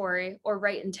purgatory, or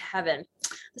right into heaven.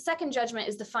 The second judgment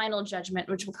is the final judgment,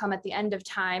 which will come at the end of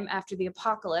time after the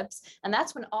apocalypse. And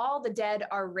that's when all the dead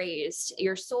are raised.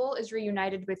 Your soul is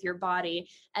reunited with your body.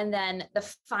 And then the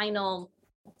final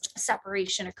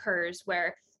separation occurs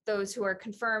where those who are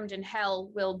confirmed in hell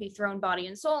will be thrown body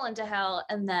and soul into hell,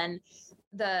 and then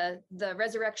the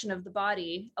resurrection of the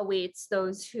body awaits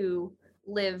those who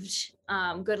lived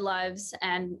good lives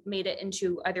and made it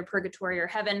into either purgatory or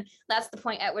heaven. That's the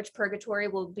point at which purgatory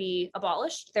will be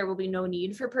abolished. There will be no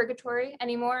need for purgatory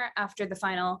anymore after the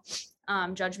final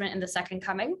judgment and the second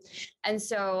coming. And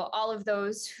so all of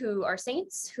those who are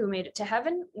saints who made it to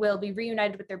heaven will be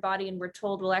reunited with their body, and we're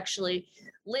told will actually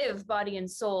live body and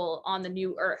soul on the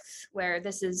new earth, where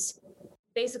this is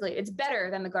basically, it's better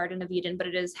than the Garden of Eden, but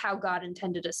it is how God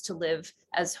intended us to live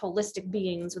as holistic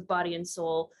beings with body and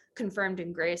soul confirmed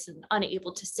in grace and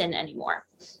unable to sin anymore.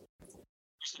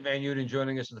 Kristen Van Uden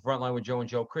joining us at the front line with Joe and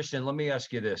Joe. Kristen, let me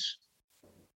ask you this.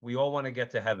 We all want to get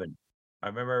to heaven. I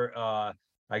remember,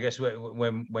 I guess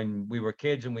when we were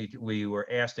kids and we were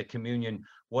asked at communion,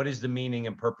 what is the meaning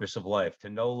and purpose of life? To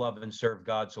know, love, and serve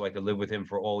God so I could live with him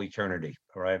for all eternity.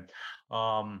 All right.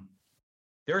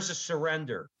 There's a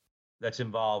surrender that's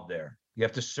involved there. You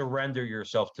have to surrender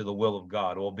yourself to the will of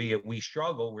God, albeit we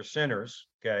struggle, we're sinners.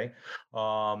 Okay.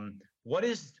 What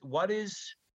is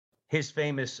his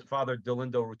famous Father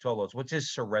Dolindo Rutolo's, what's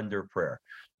his surrender prayer?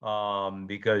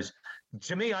 Because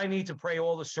to me, I need to pray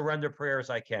all the surrender prayers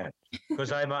I can,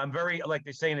 because I'm very, like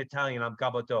they say in Italian, I'm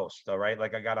cabotost, all right?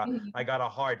 Like I got a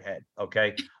hard head,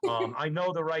 okay? I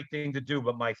know the right thing to do,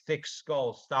 but my thick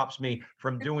skull stops me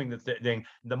from doing the thing.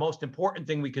 The most important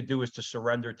thing we could do is to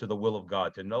surrender to the will of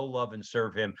God, to know, love, and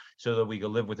serve him so that we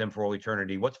can live with him for all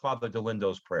eternity. What's Father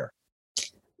Dolindo's prayer?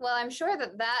 Well, I'm sure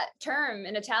that term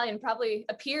in Italian probably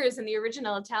appears in the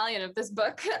original Italian of this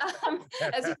book,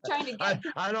 as he's trying to get.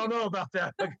 I don't know about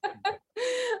that. But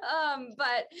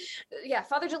yeah,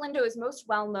 Father Dolindo is most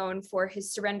well known for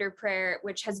his surrender prayer,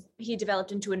 which he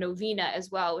developed into a novena as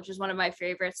well, which is one of my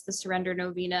favorites, the Surrender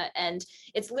Novena. And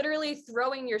it's literally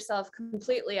throwing yourself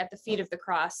completely at the feet of the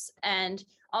cross and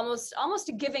almost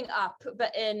giving up,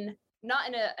 but not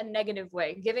in a negative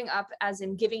way, giving up as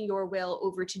in giving your will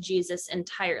over to Jesus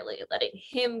entirely, letting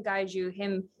him guide you,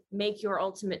 him make your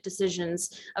ultimate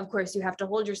decisions. Of course, you have to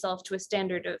hold yourself to a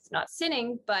standard of not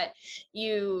sinning, but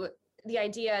the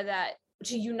idea that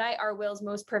to unite our wills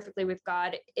most perfectly with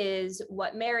God is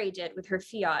what Mary did with her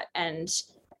fiat, and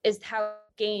is how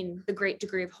gain the great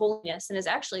degree of holiness, and is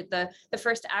actually the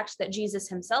first act that Jesus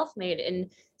himself made in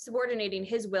subordinating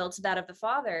his will to that of the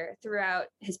Father throughout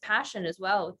his passion as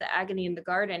well. With the agony in the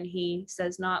garden, he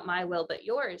says, "Not my will, but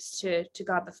yours," to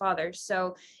God the Father.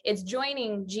 So it's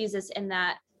joining Jesus in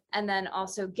that, and then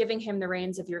also giving him the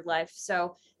reins of your life.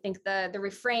 So I think the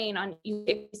refrain on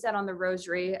you said on the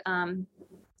rosary,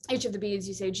 each of the beads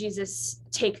you say, "Jesus,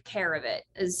 take care of it,"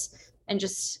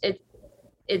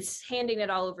 it's handing it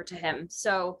all over to him.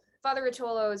 So Father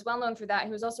Rutolo is well known for that.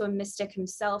 He was also a mystic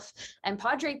himself. And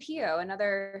Padre Pio,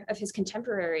 another of his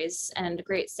contemporaries and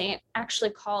great saint,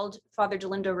 actually called Father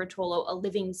Dolindo Rutolo a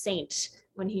living saint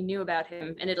when he knew about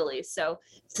him in Italy. So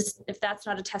if that's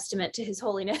not a testament to his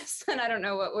holiness, then I don't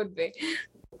know what would be.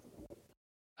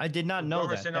 I did not know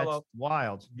that. That's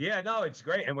wild. Yeah, no, it's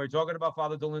great. And we're talking about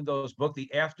Father Dolindo's book,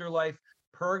 The Afterlife,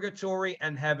 Purgatory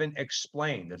and Heaven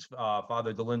Explained. That's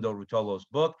Father Dolindo Rutolo's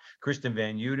book. Kristen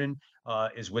Van Uden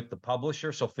is with the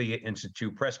publisher, Sophia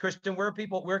Institute Press. Kristen, where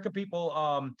can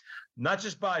people not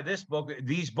just buy this book,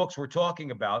 these books we're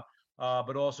talking about,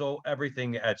 but also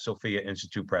everything at Sophia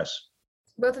Institute Press?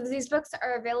 Both of these books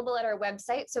are available at our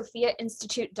website,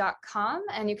 sophiainstitute.com,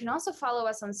 and you can also follow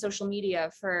us on social media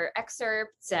for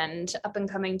excerpts and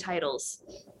up-and-coming titles.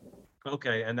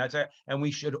 Okay, and that's it. And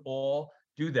we should all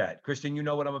do that. Kristen, you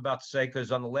know what I'm about to say,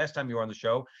 because on the last time you were on the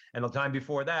show and the time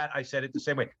before that, I said it the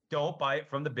same way. Don't buy it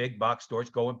from the big box stores.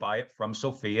 Go and buy it from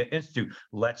Sophia Institute.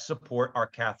 Let's support our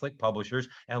Catholic publishers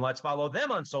and let's follow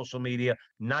them on social media,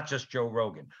 not just Joe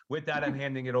Rogan. With that, I'm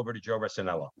handing it over to Joe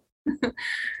Resinello.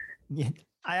 Yeah,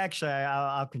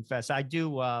 I'll confess, I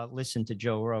do listen to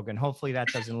Joe Rogan. Hopefully that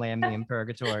doesn't land me in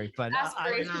purgatory, but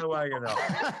You know, well, you know.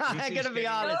 I'm going to be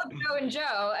honest. Joe and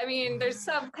Joe. I mean, there's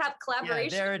some Yeah,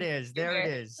 collaboration. there it is. There it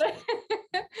is.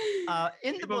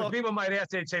 In the book, People might ask,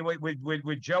 they'd say,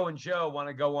 would Joe and Joe want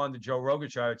to go on the Joe Rogan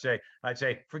show? I'd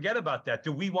say, forget about that.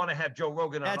 Do we want to have Joe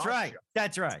Rogan on That's our right. show?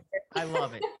 That's right. I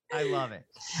love it. I love it.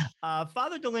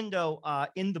 Father Dolindo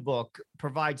in the book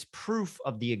provides proof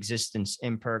of the existence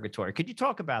in purgatory. Could you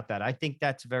talk about that? I think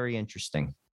that's very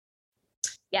interesting.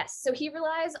 Yes, so he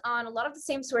relies on a lot of the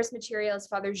same source material as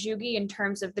Father Zhugi in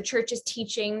terms of the church's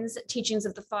teachings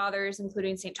of the fathers,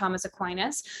 including St. Thomas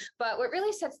Aquinas. But what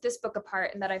really sets this book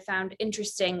apart and that I found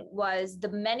interesting was the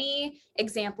many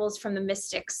examples from the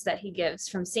mystics that he gives,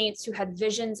 from saints who had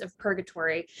visions of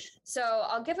purgatory. So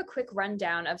I'll give a quick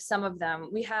rundown of some of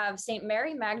them. We have St.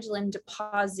 Mary Magdalene de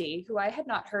Pazzi, who I had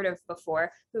not heard of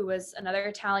before, who was another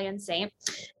Italian saint.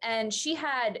 And she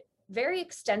had very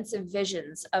extensive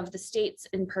visions of the states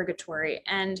in purgatory.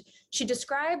 And she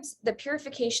describes the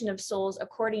purification of souls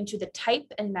according to the type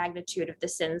and magnitude of the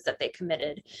sins that they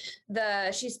committed.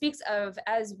 She speaks of,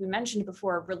 as we mentioned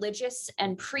before, religious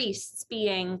and priests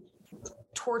being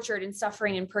tortured and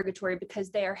suffering in purgatory because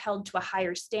they are held to a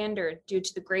higher standard due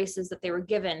to the graces that they were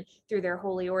given through their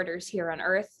holy orders here on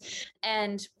earth.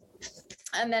 And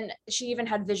then she even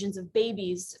had visions of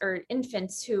babies or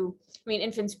infants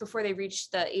infants before they reach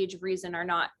the age of reason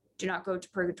do not go to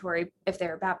purgatory if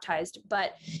they're baptized,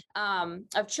 but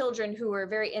of children who were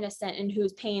very innocent and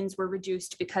whose pains were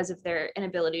reduced because of their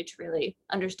inability to really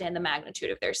understand the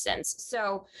magnitude of their sins.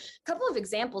 So a couple of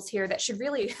examples here that should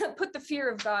really put the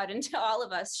fear of God into all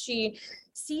of us. She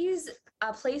sees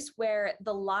a place where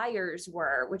the liars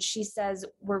were, which she says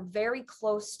were very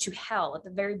close to hell at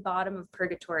the very bottom of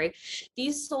purgatory.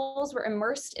 These souls were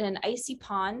immersed in an icy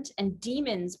pond and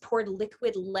demons poured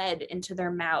liquid lead into their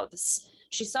mouths.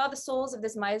 She saw the souls of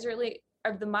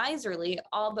the miserly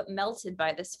all but melted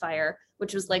by this fire,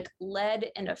 which was like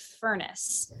lead in a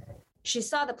furnace. She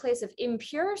saw the place of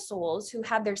impure souls who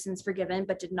had their sins forgiven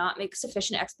but did not make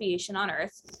sufficient expiation on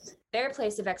earth. Their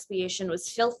place of expiation was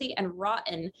filthy and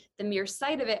rotten. The mere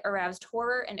sight of it aroused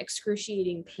horror and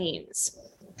excruciating pains.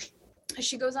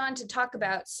 She goes on to talk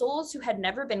about souls who had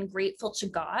never been grateful to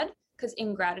God, because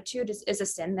ingratitude is a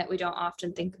sin that we don't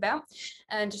often think about,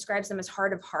 and describes them as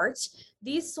hard of heart.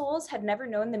 These souls had never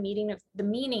known the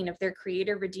meaning of their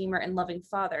creator, redeemer, and loving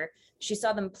father. She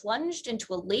saw them plunged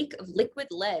into a lake of liquid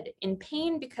lead in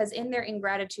pain because in their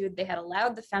ingratitude, they had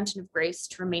allowed the fountain of grace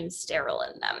to remain sterile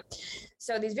in them.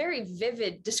 So these very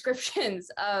vivid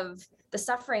descriptions of the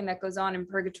suffering that goes on in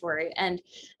purgatory. And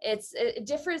it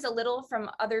differs a little from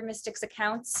other mystics'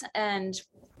 accounts. And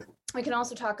we can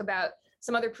also talk about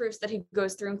some other proofs that he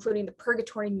goes through, including the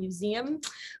Purgatory Museum,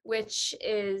 which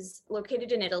is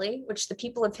located in Italy, which the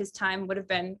people of his time would have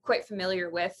been quite familiar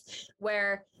with,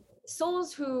 where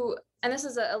souls who, and this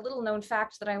is a little known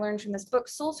fact that I learned from this book,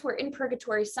 souls who are in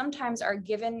purgatory sometimes are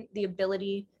given the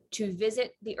ability to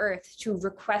visit the earth to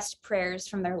request prayers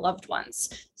from their loved ones.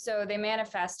 So they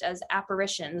manifest as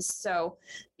apparitions. So,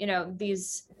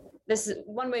 this is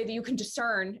one way that you can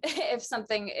discern if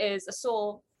something is a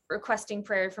soul requesting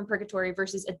prayer from purgatory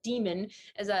versus a demon,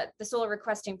 is that the soul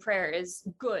requesting prayer is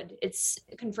good. It's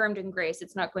confirmed in grace.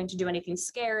 It's not going to do anything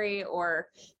scary or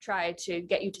try to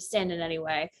get you to sin in any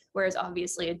way. Whereas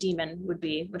obviously a demon would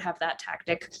have that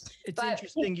tactic. It's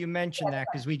interesting you mentioned that,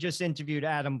 because we just interviewed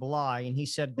Adam Bly and he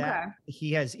said that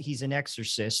he's an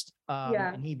exorcist.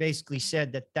 And he basically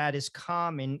said that is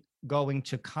common going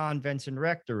to convents and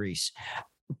rectories,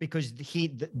 because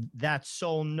that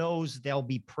soul knows they'll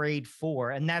be prayed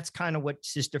for. And that's kind of what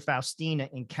Sister Faustina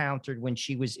encountered when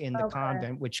she was in the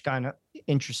convent, which kind of,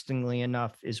 interestingly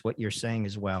enough, is what you're saying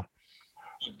as well.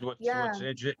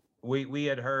 We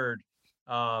had heard,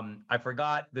 I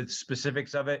forgot the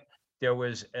specifics of it. There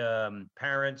was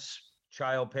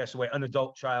child passed away, an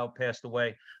adult child passed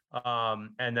away.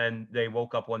 And then they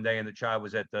woke up one day and the child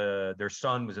was their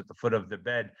son was at the foot of the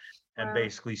bed and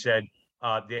basically said,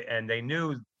 and they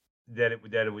knew that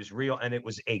it was real, and it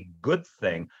was a good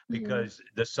thing, because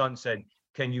the son said,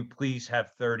 "Can you please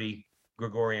have 30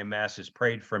 Gregorian masses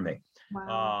prayed for me?"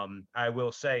 Wow. I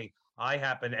will say,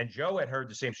 and Joe had heard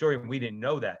the same story, and we didn't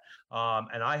know that.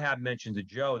 And I have mentioned to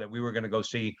Joe that we were going to go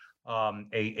see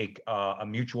a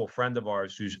mutual friend of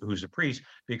ours who's a priest,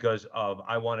 because of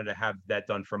I wanted to have that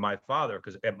done for my father,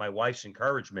 because at my wife's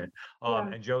encouragement. Yeah.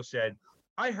 And Joe said,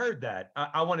 I heard that.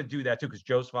 I want to do that too, because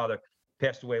Joe's father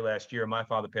passed away last year. My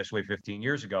father passed away 15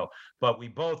 years ago, but we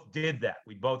both did that.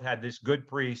 We both had this good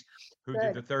priest who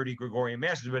did the 30 Gregorian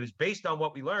masses, but it's based on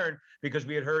what we learned because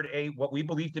we had heard what we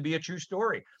believe to be a true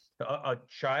story. A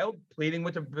child pleading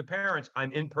with the parents,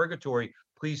 I'm in purgatory.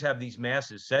 Please have these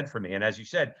masses said for me. And as you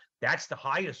said, that's the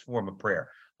highest form of prayer.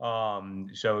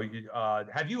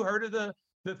 Have you heard of the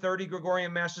 30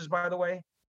 Gregorian masses, by the way?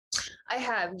 I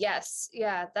have, yes.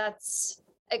 Yeah,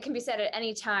 it can be said at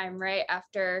any time, right?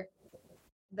 After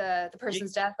the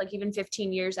person's death, like even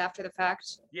 15 years after the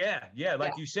fact. Yeah.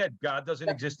 Like you said, God doesn't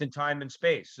exist in time and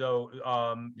space.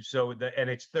 And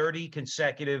it's 30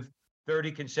 consecutive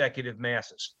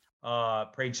masses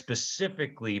prayed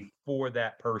specifically for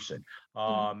that person.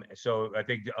 So I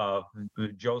think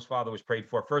Joe's father was prayed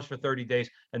for first for 30 days,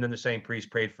 and then the same priest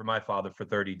prayed for my father for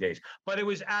 30 days. But it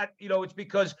was it's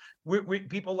because we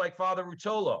people like Father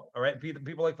Rutolo, all right,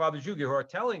 people like Father Jugi, who are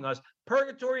telling us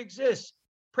purgatory exists.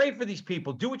 Pray for these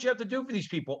people. Do what you have to do for these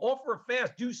people. Offer a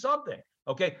fast. Do something,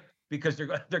 okay? Because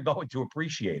they're going to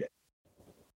appreciate it.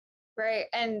 Right,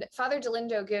 and Father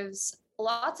Delindo gives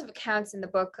lots of accounts in the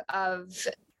book of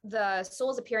the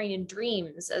souls appearing in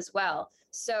dreams as well.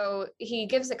 So he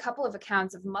gives a couple of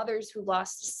accounts of mothers who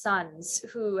lost sons,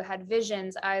 who had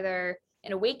visions either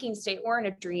in a waking state or in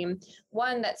a dream.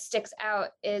 One that sticks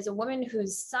out is a woman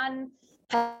whose son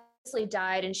had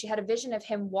died, and she had a vision of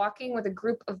him walking with a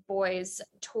group of boys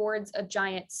towards a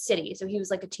giant city. So he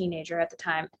was like a teenager at the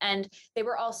time, and they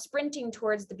were all sprinting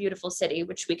towards the beautiful city,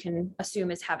 which we can assume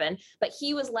is heaven, but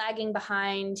he was lagging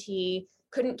behind. He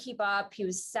couldn't keep up. He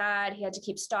was sad. He had to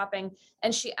keep stopping.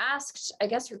 And she asked, I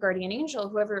guess, her guardian angel,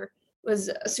 whoever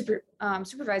was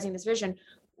supervising this vision,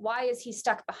 why is he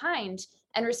stuck behind?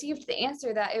 And received the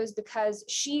answer that it was because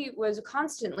she was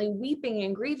constantly weeping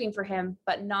and grieving for him,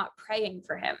 but not praying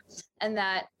for him. And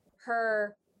that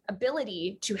her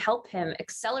ability to help him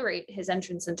accelerate his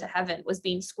entrance into heaven was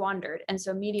being squandered. And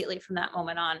so immediately from that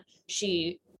moment on,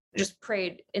 she just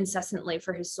prayed incessantly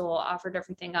for his soul, offered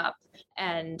everything up.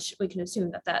 And we can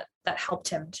assume that helped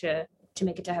him to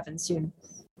make it to heaven soon.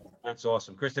 That's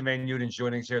awesome. Kristen Van Uden's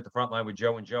joining us here at the front line with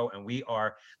Joe and Joe, and we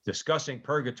are discussing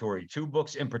Purgatory, two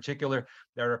books in particular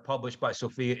that are published by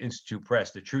Sophia Institute Press: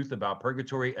 The Truth About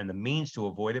Purgatory and the Means to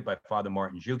Avoid It by Father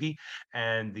Martin Jugi,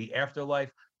 and The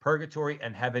Afterlife, Purgatory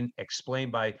and Heaven,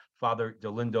 explained by Father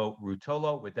Delindo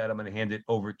Rutolo. With that, I'm going to hand it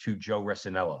over to Joe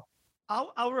Resinello.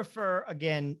 I'll refer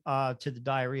again to the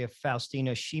diary of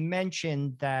Faustina. She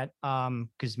mentioned that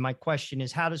because my question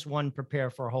is, how does one prepare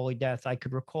for a holy death? I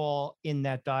could recall in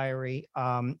that diary,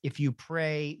 if you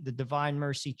pray the Divine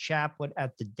Mercy Chaplet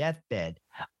at the deathbed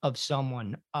of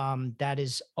someone, that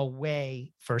is a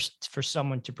way for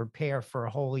someone to prepare for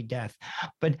a holy death.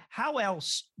 But how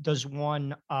else does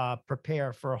one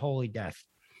prepare for a holy death?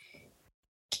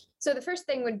 So the first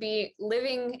thing would be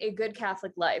living a good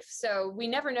Catholic life. So we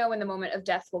never know when the moment of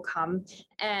death will come.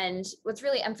 And what's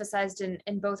really emphasized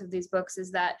in both of these books is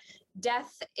that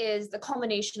death is the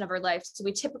culmination of our life. So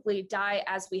we typically die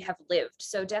as we have lived.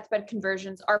 So deathbed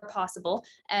conversions are possible,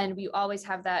 and we always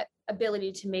have that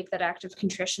ability to make that act of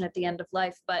contrition at the end of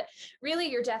life. But really,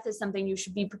 your death is something you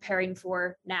should be preparing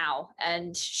for now,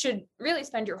 and should really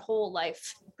spend your whole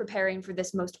life preparing for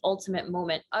this most ultimate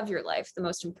moment of your life, the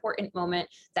most important moment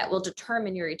that will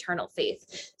determine your eternal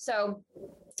faith. So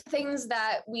things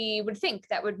that we would think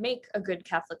that would make a good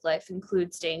Catholic life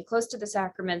include staying close to the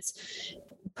sacraments,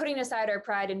 putting aside our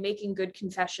pride and making good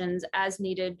confessions as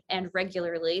needed and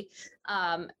regularly,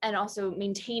 and also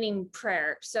maintaining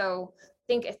prayer. So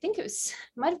I think it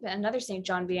might have been another St.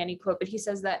 John Vianney quote, but he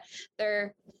says that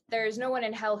there's no one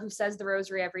in hell who says the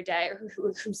rosary every day, or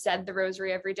who said the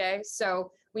rosary every day.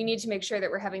 So we need to make sure that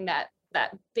we're having that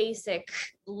basic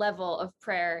level of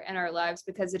prayer in our lives,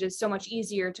 because it is so much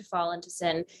easier to fall into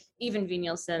sin, even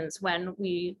venial sins, when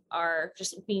we are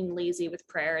just being lazy with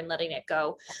prayer and letting it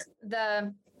go.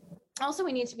 Also,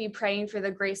 we need to be praying for the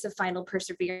grace of final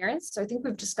perseverance. So I think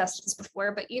we've discussed this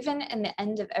before, but even in the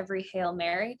end of every Hail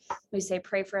Mary, we say,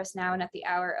 pray for us now and at the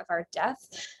hour of our death.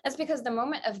 That's because the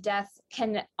moment of death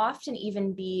can often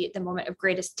even be the moment of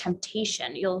greatest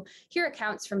temptation. You'll hear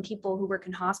accounts from people who work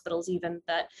in hospitals even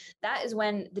that is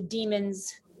when the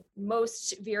demons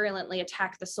most virulently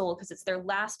attack the soul because it's their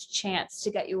last chance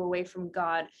to get you away from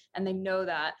God, and they know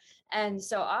that. And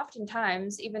so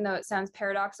oftentimes, even though it sounds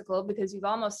paradoxical because you've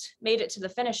almost made it to the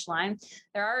finish line,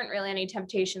 there aren't really any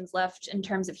temptations left in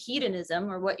terms of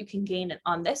hedonism or what you can gain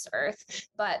on this earth.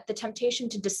 But the temptation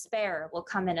to despair will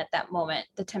come in at that moment.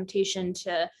 The temptation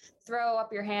to throw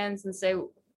up your hands and say,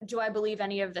 do I believe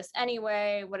any of this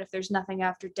anyway? What if there's nothing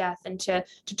after death? And to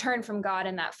turn from God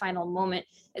in that final moment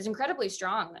is incredibly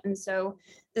strong. And so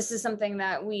this is something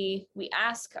that we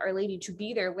ask Our Lady to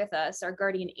be there with us, our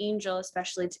guardian angel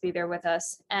especially, to be there with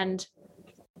us. And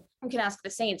we can ask the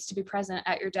saints to be present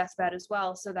at your deathbed as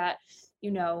well, so that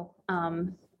you'll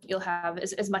have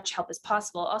as much help as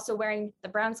possible. Also, wearing the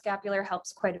brown scapular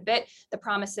helps quite a bit. The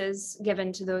promises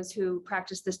given to those who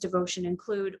practice this devotion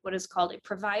include what is called a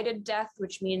provided death,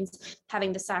 which means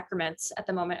having the sacraments at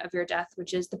the moment of your death,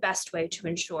 which is the best way to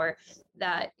ensure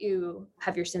that you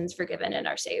have your sins forgiven and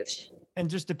are saved. And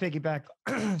just to piggyback,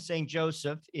 St.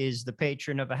 Joseph is the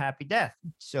patron of a happy death.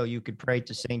 So you could pray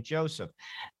to St. Joseph.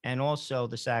 And also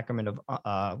the sacrament of,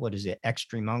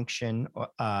 extreme unction,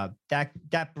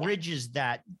 that bridges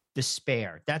that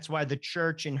despair. That's why the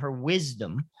church in her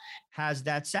wisdom has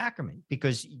that sacrament,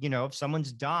 because, if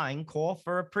someone's dying, call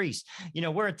for a priest.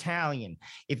 We're Italian.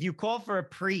 If you call for a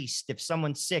priest, if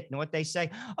someone's sick, know what they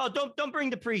say? Oh, don't bring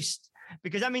the priest,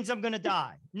 because that means I'm going to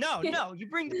die. No, you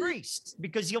bring the priest,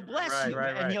 because he'll bless you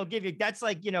and he'll give you. That's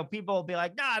like, people will be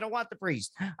like, no, I don't want the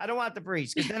priest. I don't want the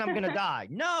priest, because then I'm going to die.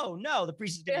 No, the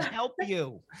priest is going to help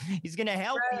you. He's going to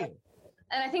help you.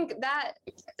 And I think that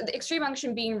the extreme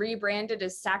unction being rebranded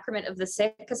as sacrament of the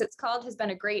sick, because it's called, has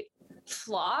been a great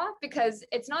flaw, because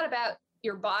it's not about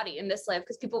your body in this life,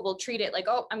 because people will treat it like,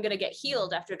 oh, I'm going to get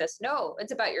healed after this. No,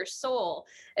 it's about your soul.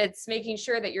 It's making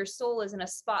sure that your soul is in a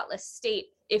spotless state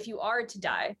if you are to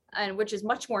die, and which is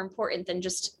much more important than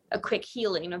just a quick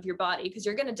healing of your body, because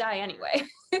you're going to die anyway.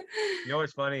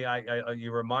 It's funny.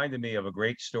 You reminded me of a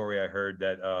great story I heard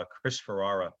that Chris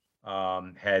Ferrara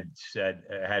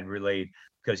had relayed,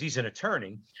 because he's an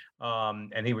attorney,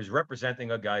 and he was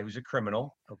representing a guy who's a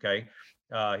criminal. Okay.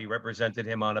 He represented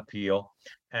him on appeal,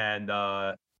 and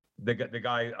the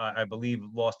guy, I believe,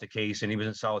 lost the case, and he was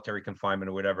in solitary confinement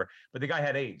or whatever. But the guy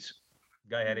had AIDS.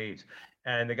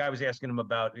 And the guy was asking him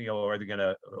about, are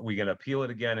we gonna appeal it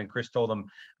again? And Chris told him,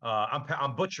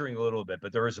 I'm butchering a little bit,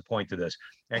 but there is a point to this.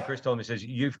 And Chris told him, he says,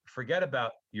 you forget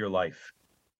about your life.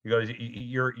 He goes,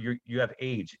 you have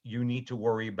AIDS. You need to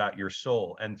worry about your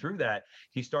soul. And through that,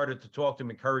 he started to talk to him,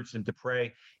 encouraged him to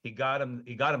pray. He got him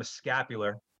a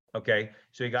scapular. Okay,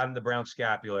 so he got him the brown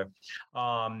scapular,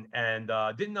 and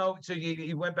didn't know. So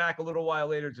he went back a little while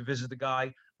later to visit the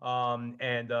guy,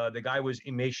 and the guy was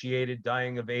emaciated,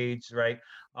 dying of AIDS, right?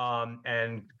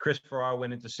 And Chris Farrar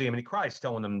went in to see him, and he cries,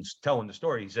 telling the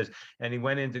story. He says, and he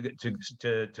went in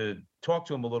to talk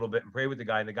to him a little bit and pray with the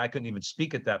guy, and the guy couldn't even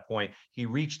speak at that point. He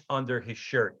reached under his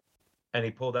shirt, and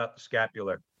he pulled out the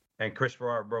scapular. And Chris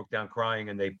Farrar broke down crying,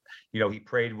 and he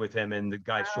prayed with him, and the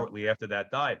guy shortly after that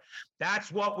died.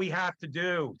 That's what we have to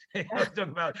do.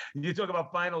 You talk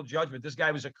about final judgment. This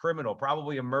guy was a criminal,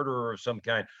 probably a murderer of some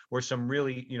kind, or some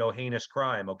really, heinous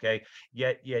crime. Okay.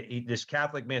 Yet this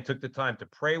Catholic man took the time to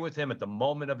pray with him at the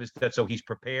moment of his death, so he's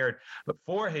prepared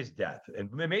before his death,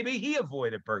 and maybe he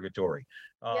avoided purgatory.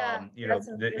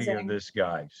 This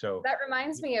guy. So that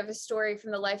reminds me of a story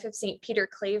from the life of Saint Peter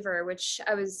Claver,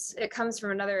 it comes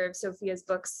from another of Sophia's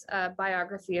books,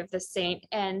 biography of this saint,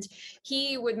 and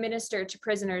he would minister to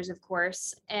prisoners, of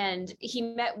course, and he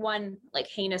met one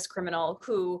heinous criminal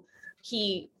who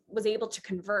he was able to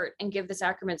convert and give the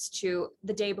sacraments to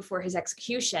the day before his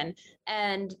execution.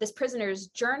 And this prisoner's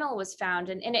journal was found,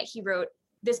 and in it he wrote,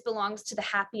 "This belongs to the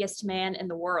happiest man in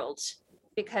the world,"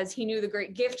 because he knew the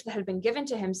great gift that had been given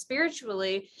to him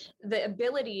spiritually. The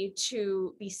ability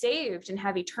to be saved and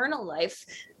have eternal life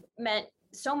meant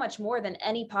so much more than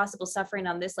any possible suffering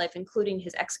on this life, including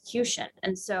his execution.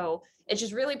 And so it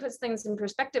just really puts things in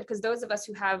perspective, because those of us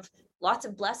who have lots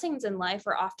of blessings in life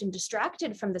are often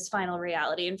distracted from this final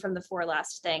reality and from the four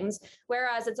last things,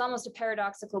 whereas it's almost a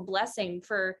paradoxical blessing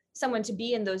for someone to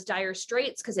be in those dire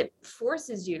straits, because it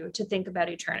forces you to think about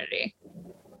eternity.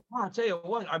 Well, I'll tell you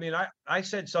what, I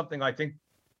said something, I think,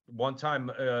 one time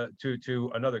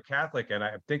to another Catholic, and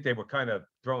I think they were kind of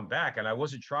thrown back, and I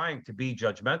wasn't trying to be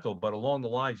judgmental, but along the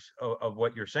lines of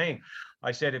what you're saying.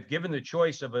 I said, if given the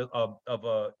choice of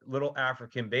a little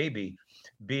African baby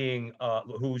being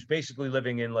who's basically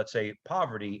living in, let's say,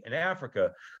 poverty in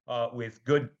Africa, with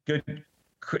good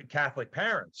Catholic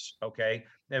parents, okay,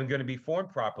 and going to be formed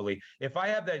properly. If I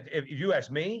have that, if you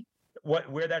ask me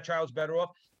where that child's better off,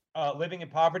 living in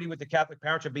poverty with the Catholic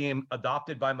parents, or being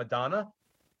adopted by Madonna,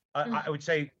 I would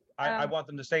say I want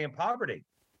them to stay in poverty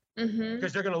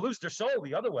because they're going to lose their soul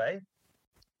the other way.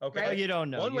 Okay. Well, you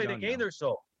don't know. One You way to don't gain know. their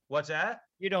soul. What's that?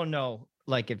 You don't know,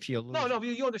 like if you lose. No,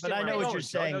 you understand. But I where know I'm what going, you're Joe.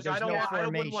 saying. There's no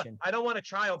formation. I don't want a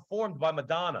child formed by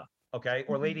Madonna, okay,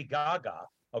 or Lady Gaga,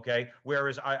 okay.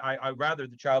 Whereas I rather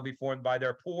the child be formed by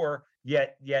their poor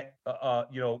yet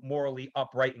morally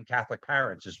upright and Catholic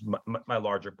parents is my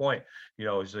larger point.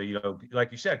 Is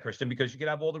like you said, Kristen, because you could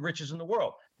have all the riches in the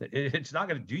world, it's not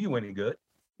going to do you any good.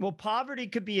 Well, poverty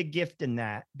could be a gift in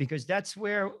that, because that's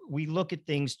where we look at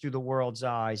things through the world's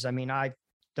eyes. I mean, I've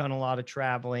done a lot of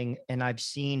traveling and I've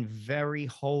seen very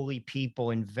holy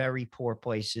people in very poor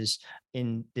places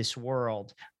in this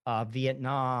world,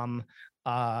 Vietnam,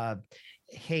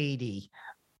 Haiti,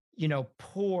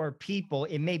 poor people.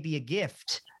 It may be a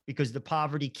gift because the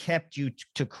poverty kept you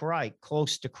to Christ,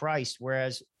 close to Christ.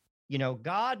 Whereas,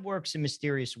 God works in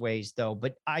mysterious ways, though.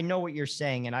 But I know what you're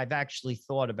saying, and I've actually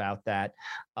thought about that.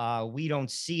 We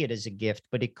don't see it as a gift,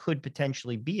 but it could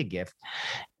potentially be a gift.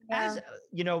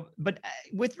 Yeah. But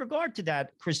with regard to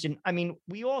that, Kristen, I mean,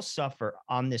 we all suffer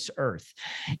on this earth.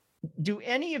 Do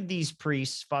any of these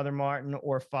priests, Father Martin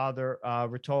or Father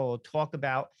Rotolo, talk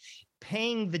about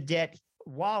paying the debt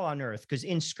while on earth? Because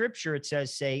in Scripture it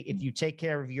says, say, if you take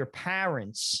care of your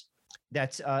parents,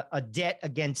 that's a debt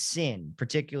against sin.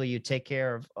 Particularly, you take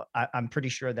care of. I'm pretty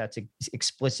sure that's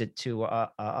explicit to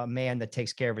a man that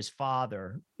takes care of his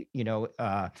father.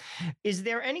 Is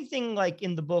there anything like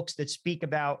in the books that speak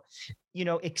about,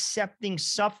 accepting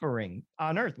suffering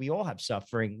on earth? We all have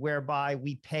suffering, whereby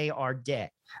we pay our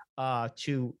debt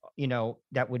to,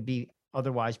 that would be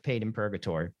otherwise paid in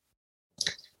purgatory.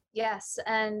 Yes,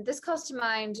 and this calls to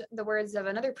mind the words of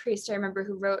another priest I remember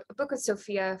who wrote a book with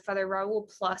Sophia, Father Raoul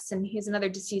Plus, and he's another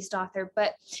deceased author.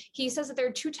 But he says that there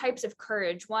are two types of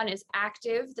courage. One is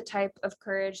active, the type of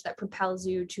courage that propels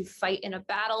you to fight in a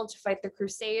battle, to fight the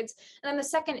Crusades. And then the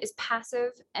second is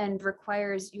passive and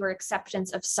requires your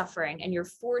acceptance of suffering and your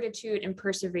fortitude and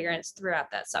perseverance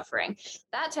throughout that suffering.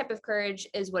 That type of courage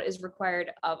is what is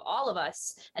required of all of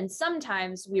us. And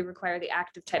sometimes we require the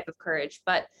active type of courage.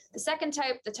 But the second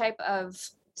type, the type of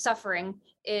suffering,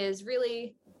 is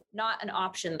really not an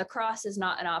option. The cross is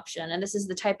not an option. And this is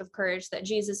the type of courage that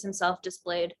Jesus himself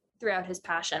displayed throughout his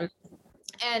passion.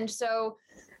 And so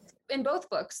in both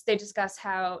books, they discuss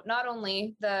how not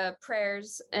only the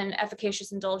prayers and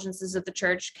efficacious indulgences of the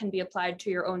church can be applied to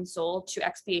your own soul to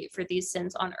expiate for these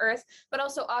sins on earth, but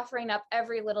also offering up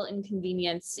every little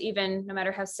inconvenience, even no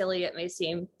matter how silly it may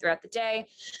seem throughout the day,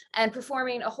 and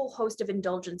performing a whole host of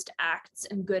indulgenced acts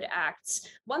and good acts.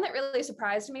 One that really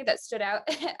surprised me, that stood out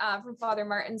from Father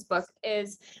Martin's book,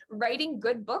 is writing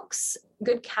good books.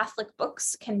 Good Catholic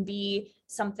books can be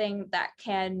something that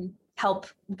can help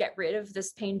get rid of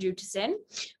this pain due to sin,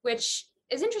 which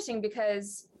is interesting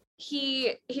because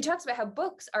he talks about how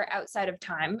books are outside of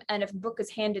time, and if a book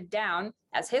is handed down,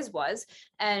 as his was,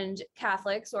 and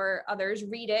Catholics or others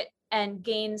read it and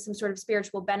gain some sort of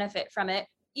spiritual benefit from it,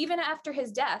 even after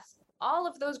his death, all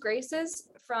of those graces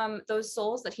from those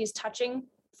souls that he's touching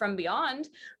from beyond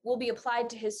will be applied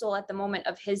to his soul at the moment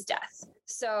of his death.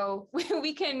 So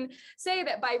we can say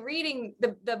that by reading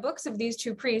the books of these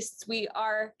two priests, we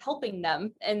are helping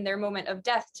them in their moment of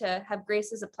death to have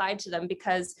graces applied to them,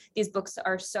 because these books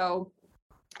are so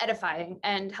edifying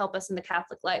and help us in the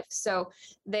Catholic life. So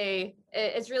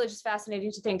it's really just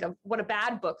fascinating to think of what a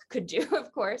bad book could do,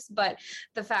 of course, but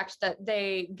the fact that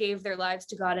they gave their lives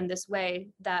to God in this way,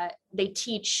 that they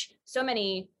teach so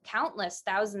many countless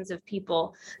thousands of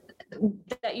people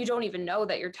that you don't even know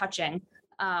that you're touching,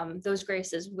 those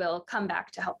graces will come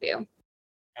back to help you.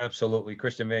 Absolutely.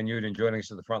 Kristen Van Uden joining us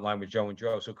to the front line with Joe and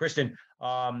Joe. So Kristen,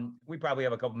 we probably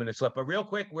have a couple minutes left, but real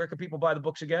quick, where can people buy the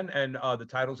books again, and the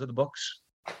titles of the books?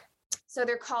 So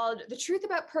they're called The Truth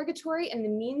About Purgatory and the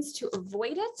Means to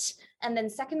Avoid It. And then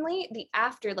secondly, The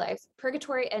Afterlife,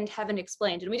 Purgatory and Heaven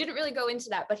Explained. And we didn't really go into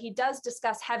that, but he does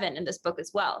discuss heaven in this book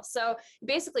as well. So he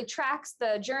basically tracks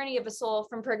the journey of a soul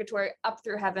from purgatory up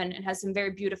through heaven, and has some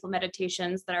very beautiful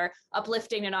meditations that are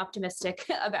uplifting and optimistic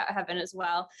about heaven as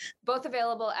well. Both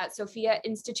available at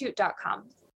sophiainstitute.com.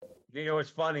 What's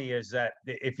funny is that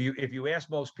if you ask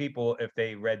most people if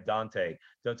they read Dante,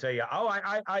 they'll tell you, "Oh,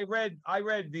 I read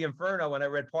the Inferno and I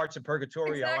read parts of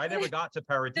Purgatorio. Exactly. I never got to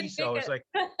Paradiso." It's like,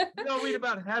 We don't read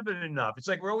about heaven enough. It's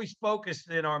like we're always focused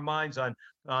in our minds on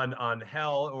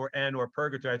hell or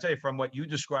purgatory. I tell you, from what you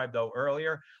described though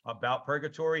earlier about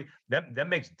purgatory, that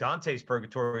makes Dante's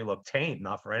purgatory look tame,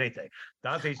 not for anything.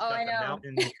 Dante's Oh, I got the know.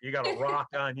 mountain. You got a rock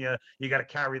on you. You got to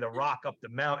carry the rock up the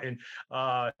mountain.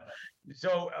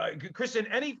 Kristen,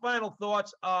 any final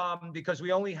thoughts? Because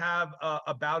we only have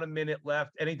about a minute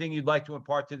left. Anything you'd like to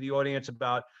impart to the audience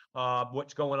about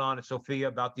what's going on at Sophia,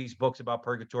 about these books, about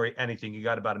purgatory, anything? You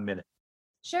got about a minute.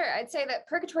 Sure. I'd say that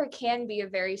purgatory can be a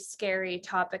very scary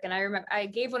topic. And I remember I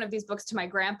gave one of these books to my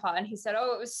grandpa and he said,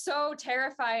 oh, it was so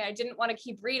terrifying. I didn't want to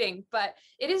keep reading, but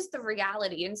it is the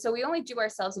reality. And so we only do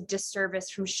ourselves a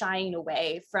disservice from shying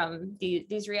away from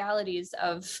these realities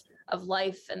of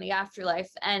life and the afterlife.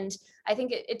 And I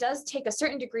think it does take a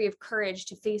certain degree of courage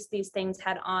to face these things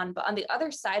head on. But on the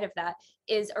other side of that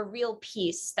is a real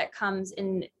peace that comes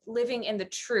in living in the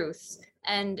truth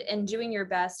and doing your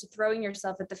best, throwing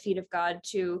yourself at the feet of God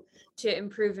to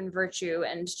improve in virtue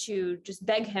and to just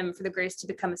beg him for the grace to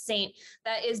become a saint.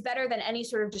 That is better than any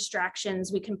sort of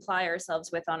distractions we can ply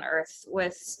ourselves with on earth.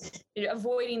 With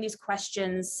avoiding these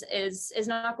questions is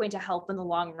not going to help in the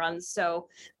long run. So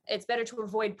it's better to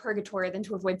avoid purgatory than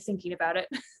to avoid thinking about it.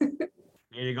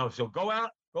 There you go. So go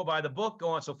out, go buy the book, go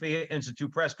on Sophia Institute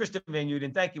Press. Kristen Van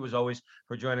Uden, thank you as always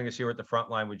for joining us here at the front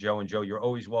line with Joe and Joe. You're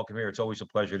always welcome here. It's always a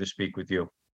pleasure to speak with you.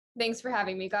 Thanks for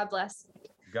having me. God bless.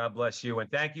 God bless you.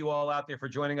 And thank you all out there for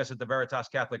joining us at the Veritas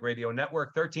Catholic Radio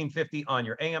Network, 1350 on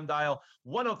your AM dial,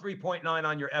 103.9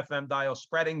 on your FM dial,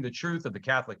 spreading the truth of the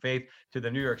Catholic faith to the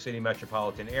New York City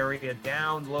metropolitan area.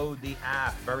 Download the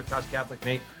app, Veritas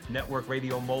Catholic Network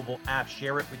Radio mobile app.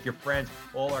 Share it with your friends.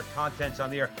 All our content's on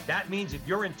the air. That means if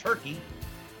you're in Turkey,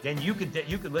 then you could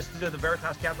listen to the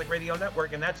Veritas Catholic Radio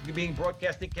Network, and that's being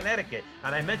broadcast in Connecticut.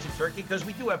 And I mentioned Turkey because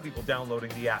we do have people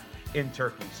downloading the app in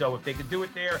Turkey. So if they could do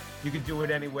it there, you can do it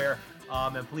anywhere.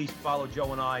 And please follow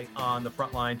Joe and I on the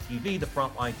Frontline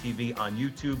TV on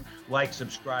YouTube. Like,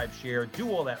 subscribe, share,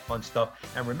 do all that fun stuff.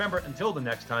 And remember, until the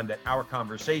next time, that our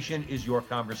conversation is your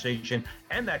conversation,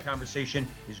 and that conversation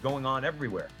is going on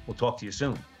everywhere. We'll talk to you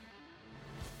soon.